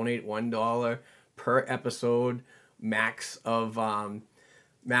Podcast. Donate $1 per episode, max of $8.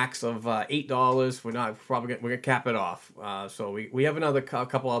 We're gonna cap it off. So we have a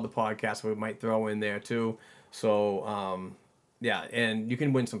couple other podcasts we might throw in there too. So yeah, and you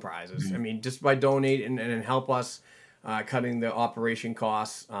can win some prizes. Mm-hmm. I mean, just by donating and help us cutting the operation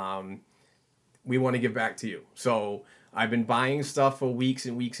costs, we want to give back to you. So I've been buying stuff for weeks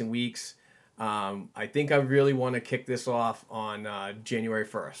and weeks and weeks. I think I really want to kick this off on January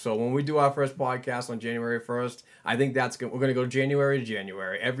 1st. So when we do our first podcast on January 1st, I think that's good. We're going to go January to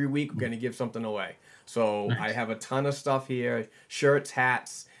January. Every week we're going to give something away. So nice. I have a ton of stuff here: shirts,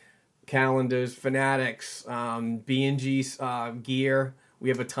 hats, calendars, Fanatics, B&G gear. We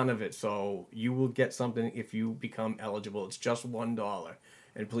have a ton of it. So you will get something if you become eligible. It's just $1.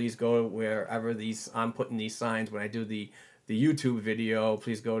 And please go wherever I'm putting these signs when I do the YouTube video.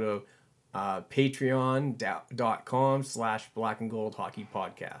 Please go to patreon.com/Black and Gold Hockey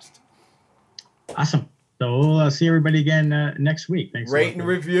Podcast. Awesome. So we'll see everybody again next week. Thanks. Rate and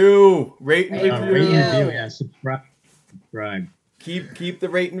review. Rate and review. Yeah, subscribe. keep the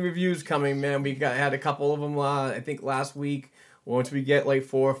rating reviews coming, man. We had a couple of them. I think last week. Once we get like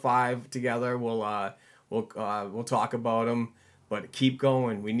 4 or 5 together, we'll talk about them. But keep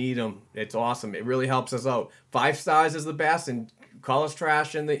going. We need them. It's awesome. It really helps us out. 5 stars is the best, and call us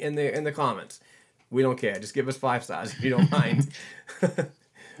trash in the comments. We don't care. Just give us 5 stars if you don't mind.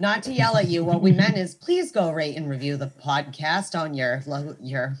 Not to yell at you. What we meant is please go rate and review the podcast on your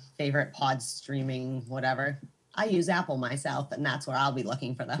favorite pod streaming whatever. I use Apple myself, and that's where I'll be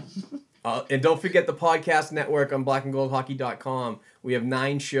looking for them. And don't forget the podcast network on blackandgoldhockey.com. We have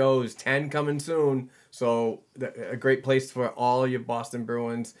 9 shows, 10 coming soon. So a great place for all your Boston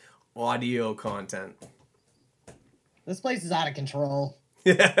Bruins audio content. This place is out of control.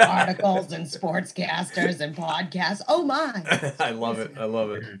 Articles and sportscasters and podcasts. Oh my! I love it.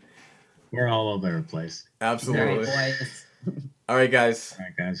 We're all over the place. Absolutely. All right, guys.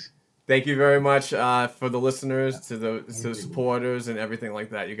 Thank you very much for the listeners, to the supporters, and everything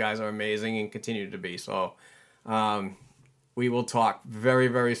like that. You guys are amazing and continue to be. So we will talk very,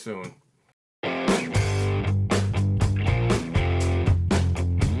 very soon.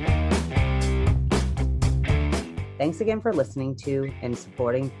 Thanks again for listening to and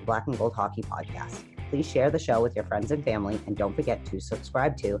supporting the Black and Gold Hockey Podcast. Please share the show with your friends and family, and don't forget to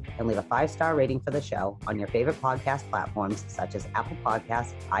subscribe to and leave a 5-star rating for the show on your favorite podcast platforms such as Apple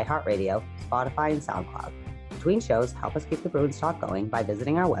Podcasts, iHeartRadio, Spotify, and SoundCloud. Between shows, help us keep the Bruins talk going by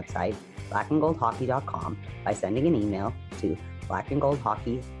visiting our website, blackandgoldhockey.com, by sending an email to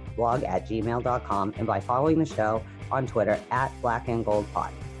blackandgoldhockeyblog@gmail.com, and by following the show on Twitter @blackandgoldpod.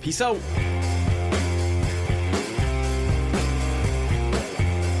 Peace out.